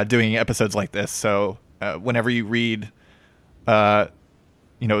doing episodes like this. So whenever you read,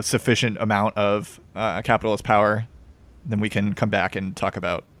 sufficient amount of capitalist power, then we can come back and talk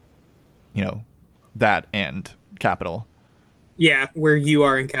about, that and capital. Yeah, where you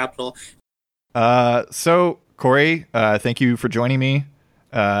are in capital. So Corey, thank you for joining me.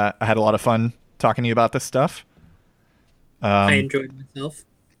 I had a lot of fun talking to you about this stuff. I enjoyed myself.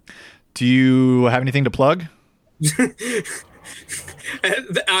 Do you have anything to plug?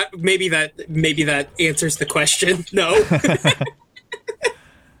 Maybe that answers the question. No.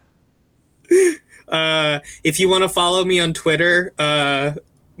 If you want to follow me on Twitter,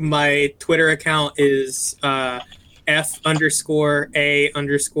 my Twitter account is F_A_R_T_S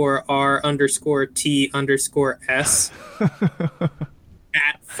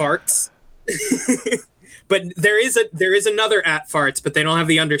at farts. But there is another at farts, but they don't have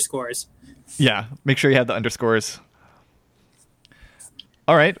the underscores. Yeah, make sure you have the underscores.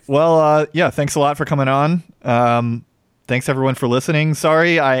 All right. Well, yeah, thanks a lot for coming on. Thanks everyone for listening.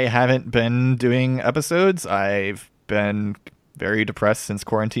 Sorry I haven't been doing episodes. I've been very depressed since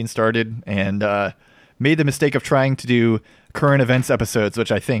quarantine started and made the mistake of trying to do current events episodes,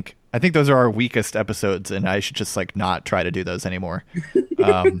 which I think those are our weakest episodes, and I should just not try to do those anymore.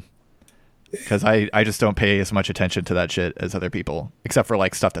 Because I just don't pay as much attention to that shit as other people, except for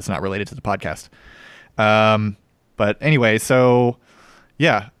stuff that's not related to the podcast. But anyway, so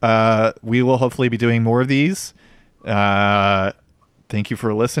yeah, we will hopefully be doing more of these. Thank you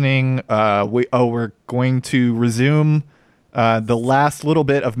for listening. We're going to resume the last little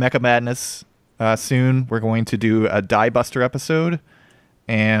bit of Mecha Madness soon. We're going to do a Die Buster episode,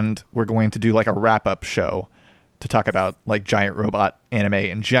 and we're going to do a wrap-up show to talk about giant robot anime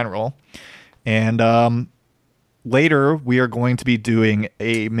in general. And later we are going to be doing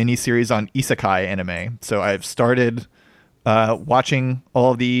a mini series on isekai anime. So I've started watching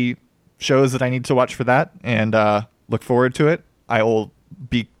all the shows that I need to watch for that, and look forward to it. I will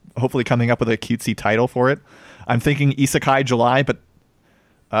be hopefully coming up with a cutesy title for it. I'm thinking Isekai July, but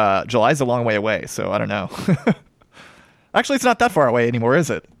July's a long way away, so I don't know. Actually, it's not that far away anymore, is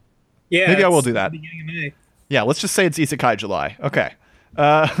it? Yeah, maybe I will do that. Beginning of May. Yeah, let's just say it's Isekai July. Okay.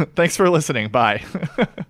 Thanks for listening. Bye.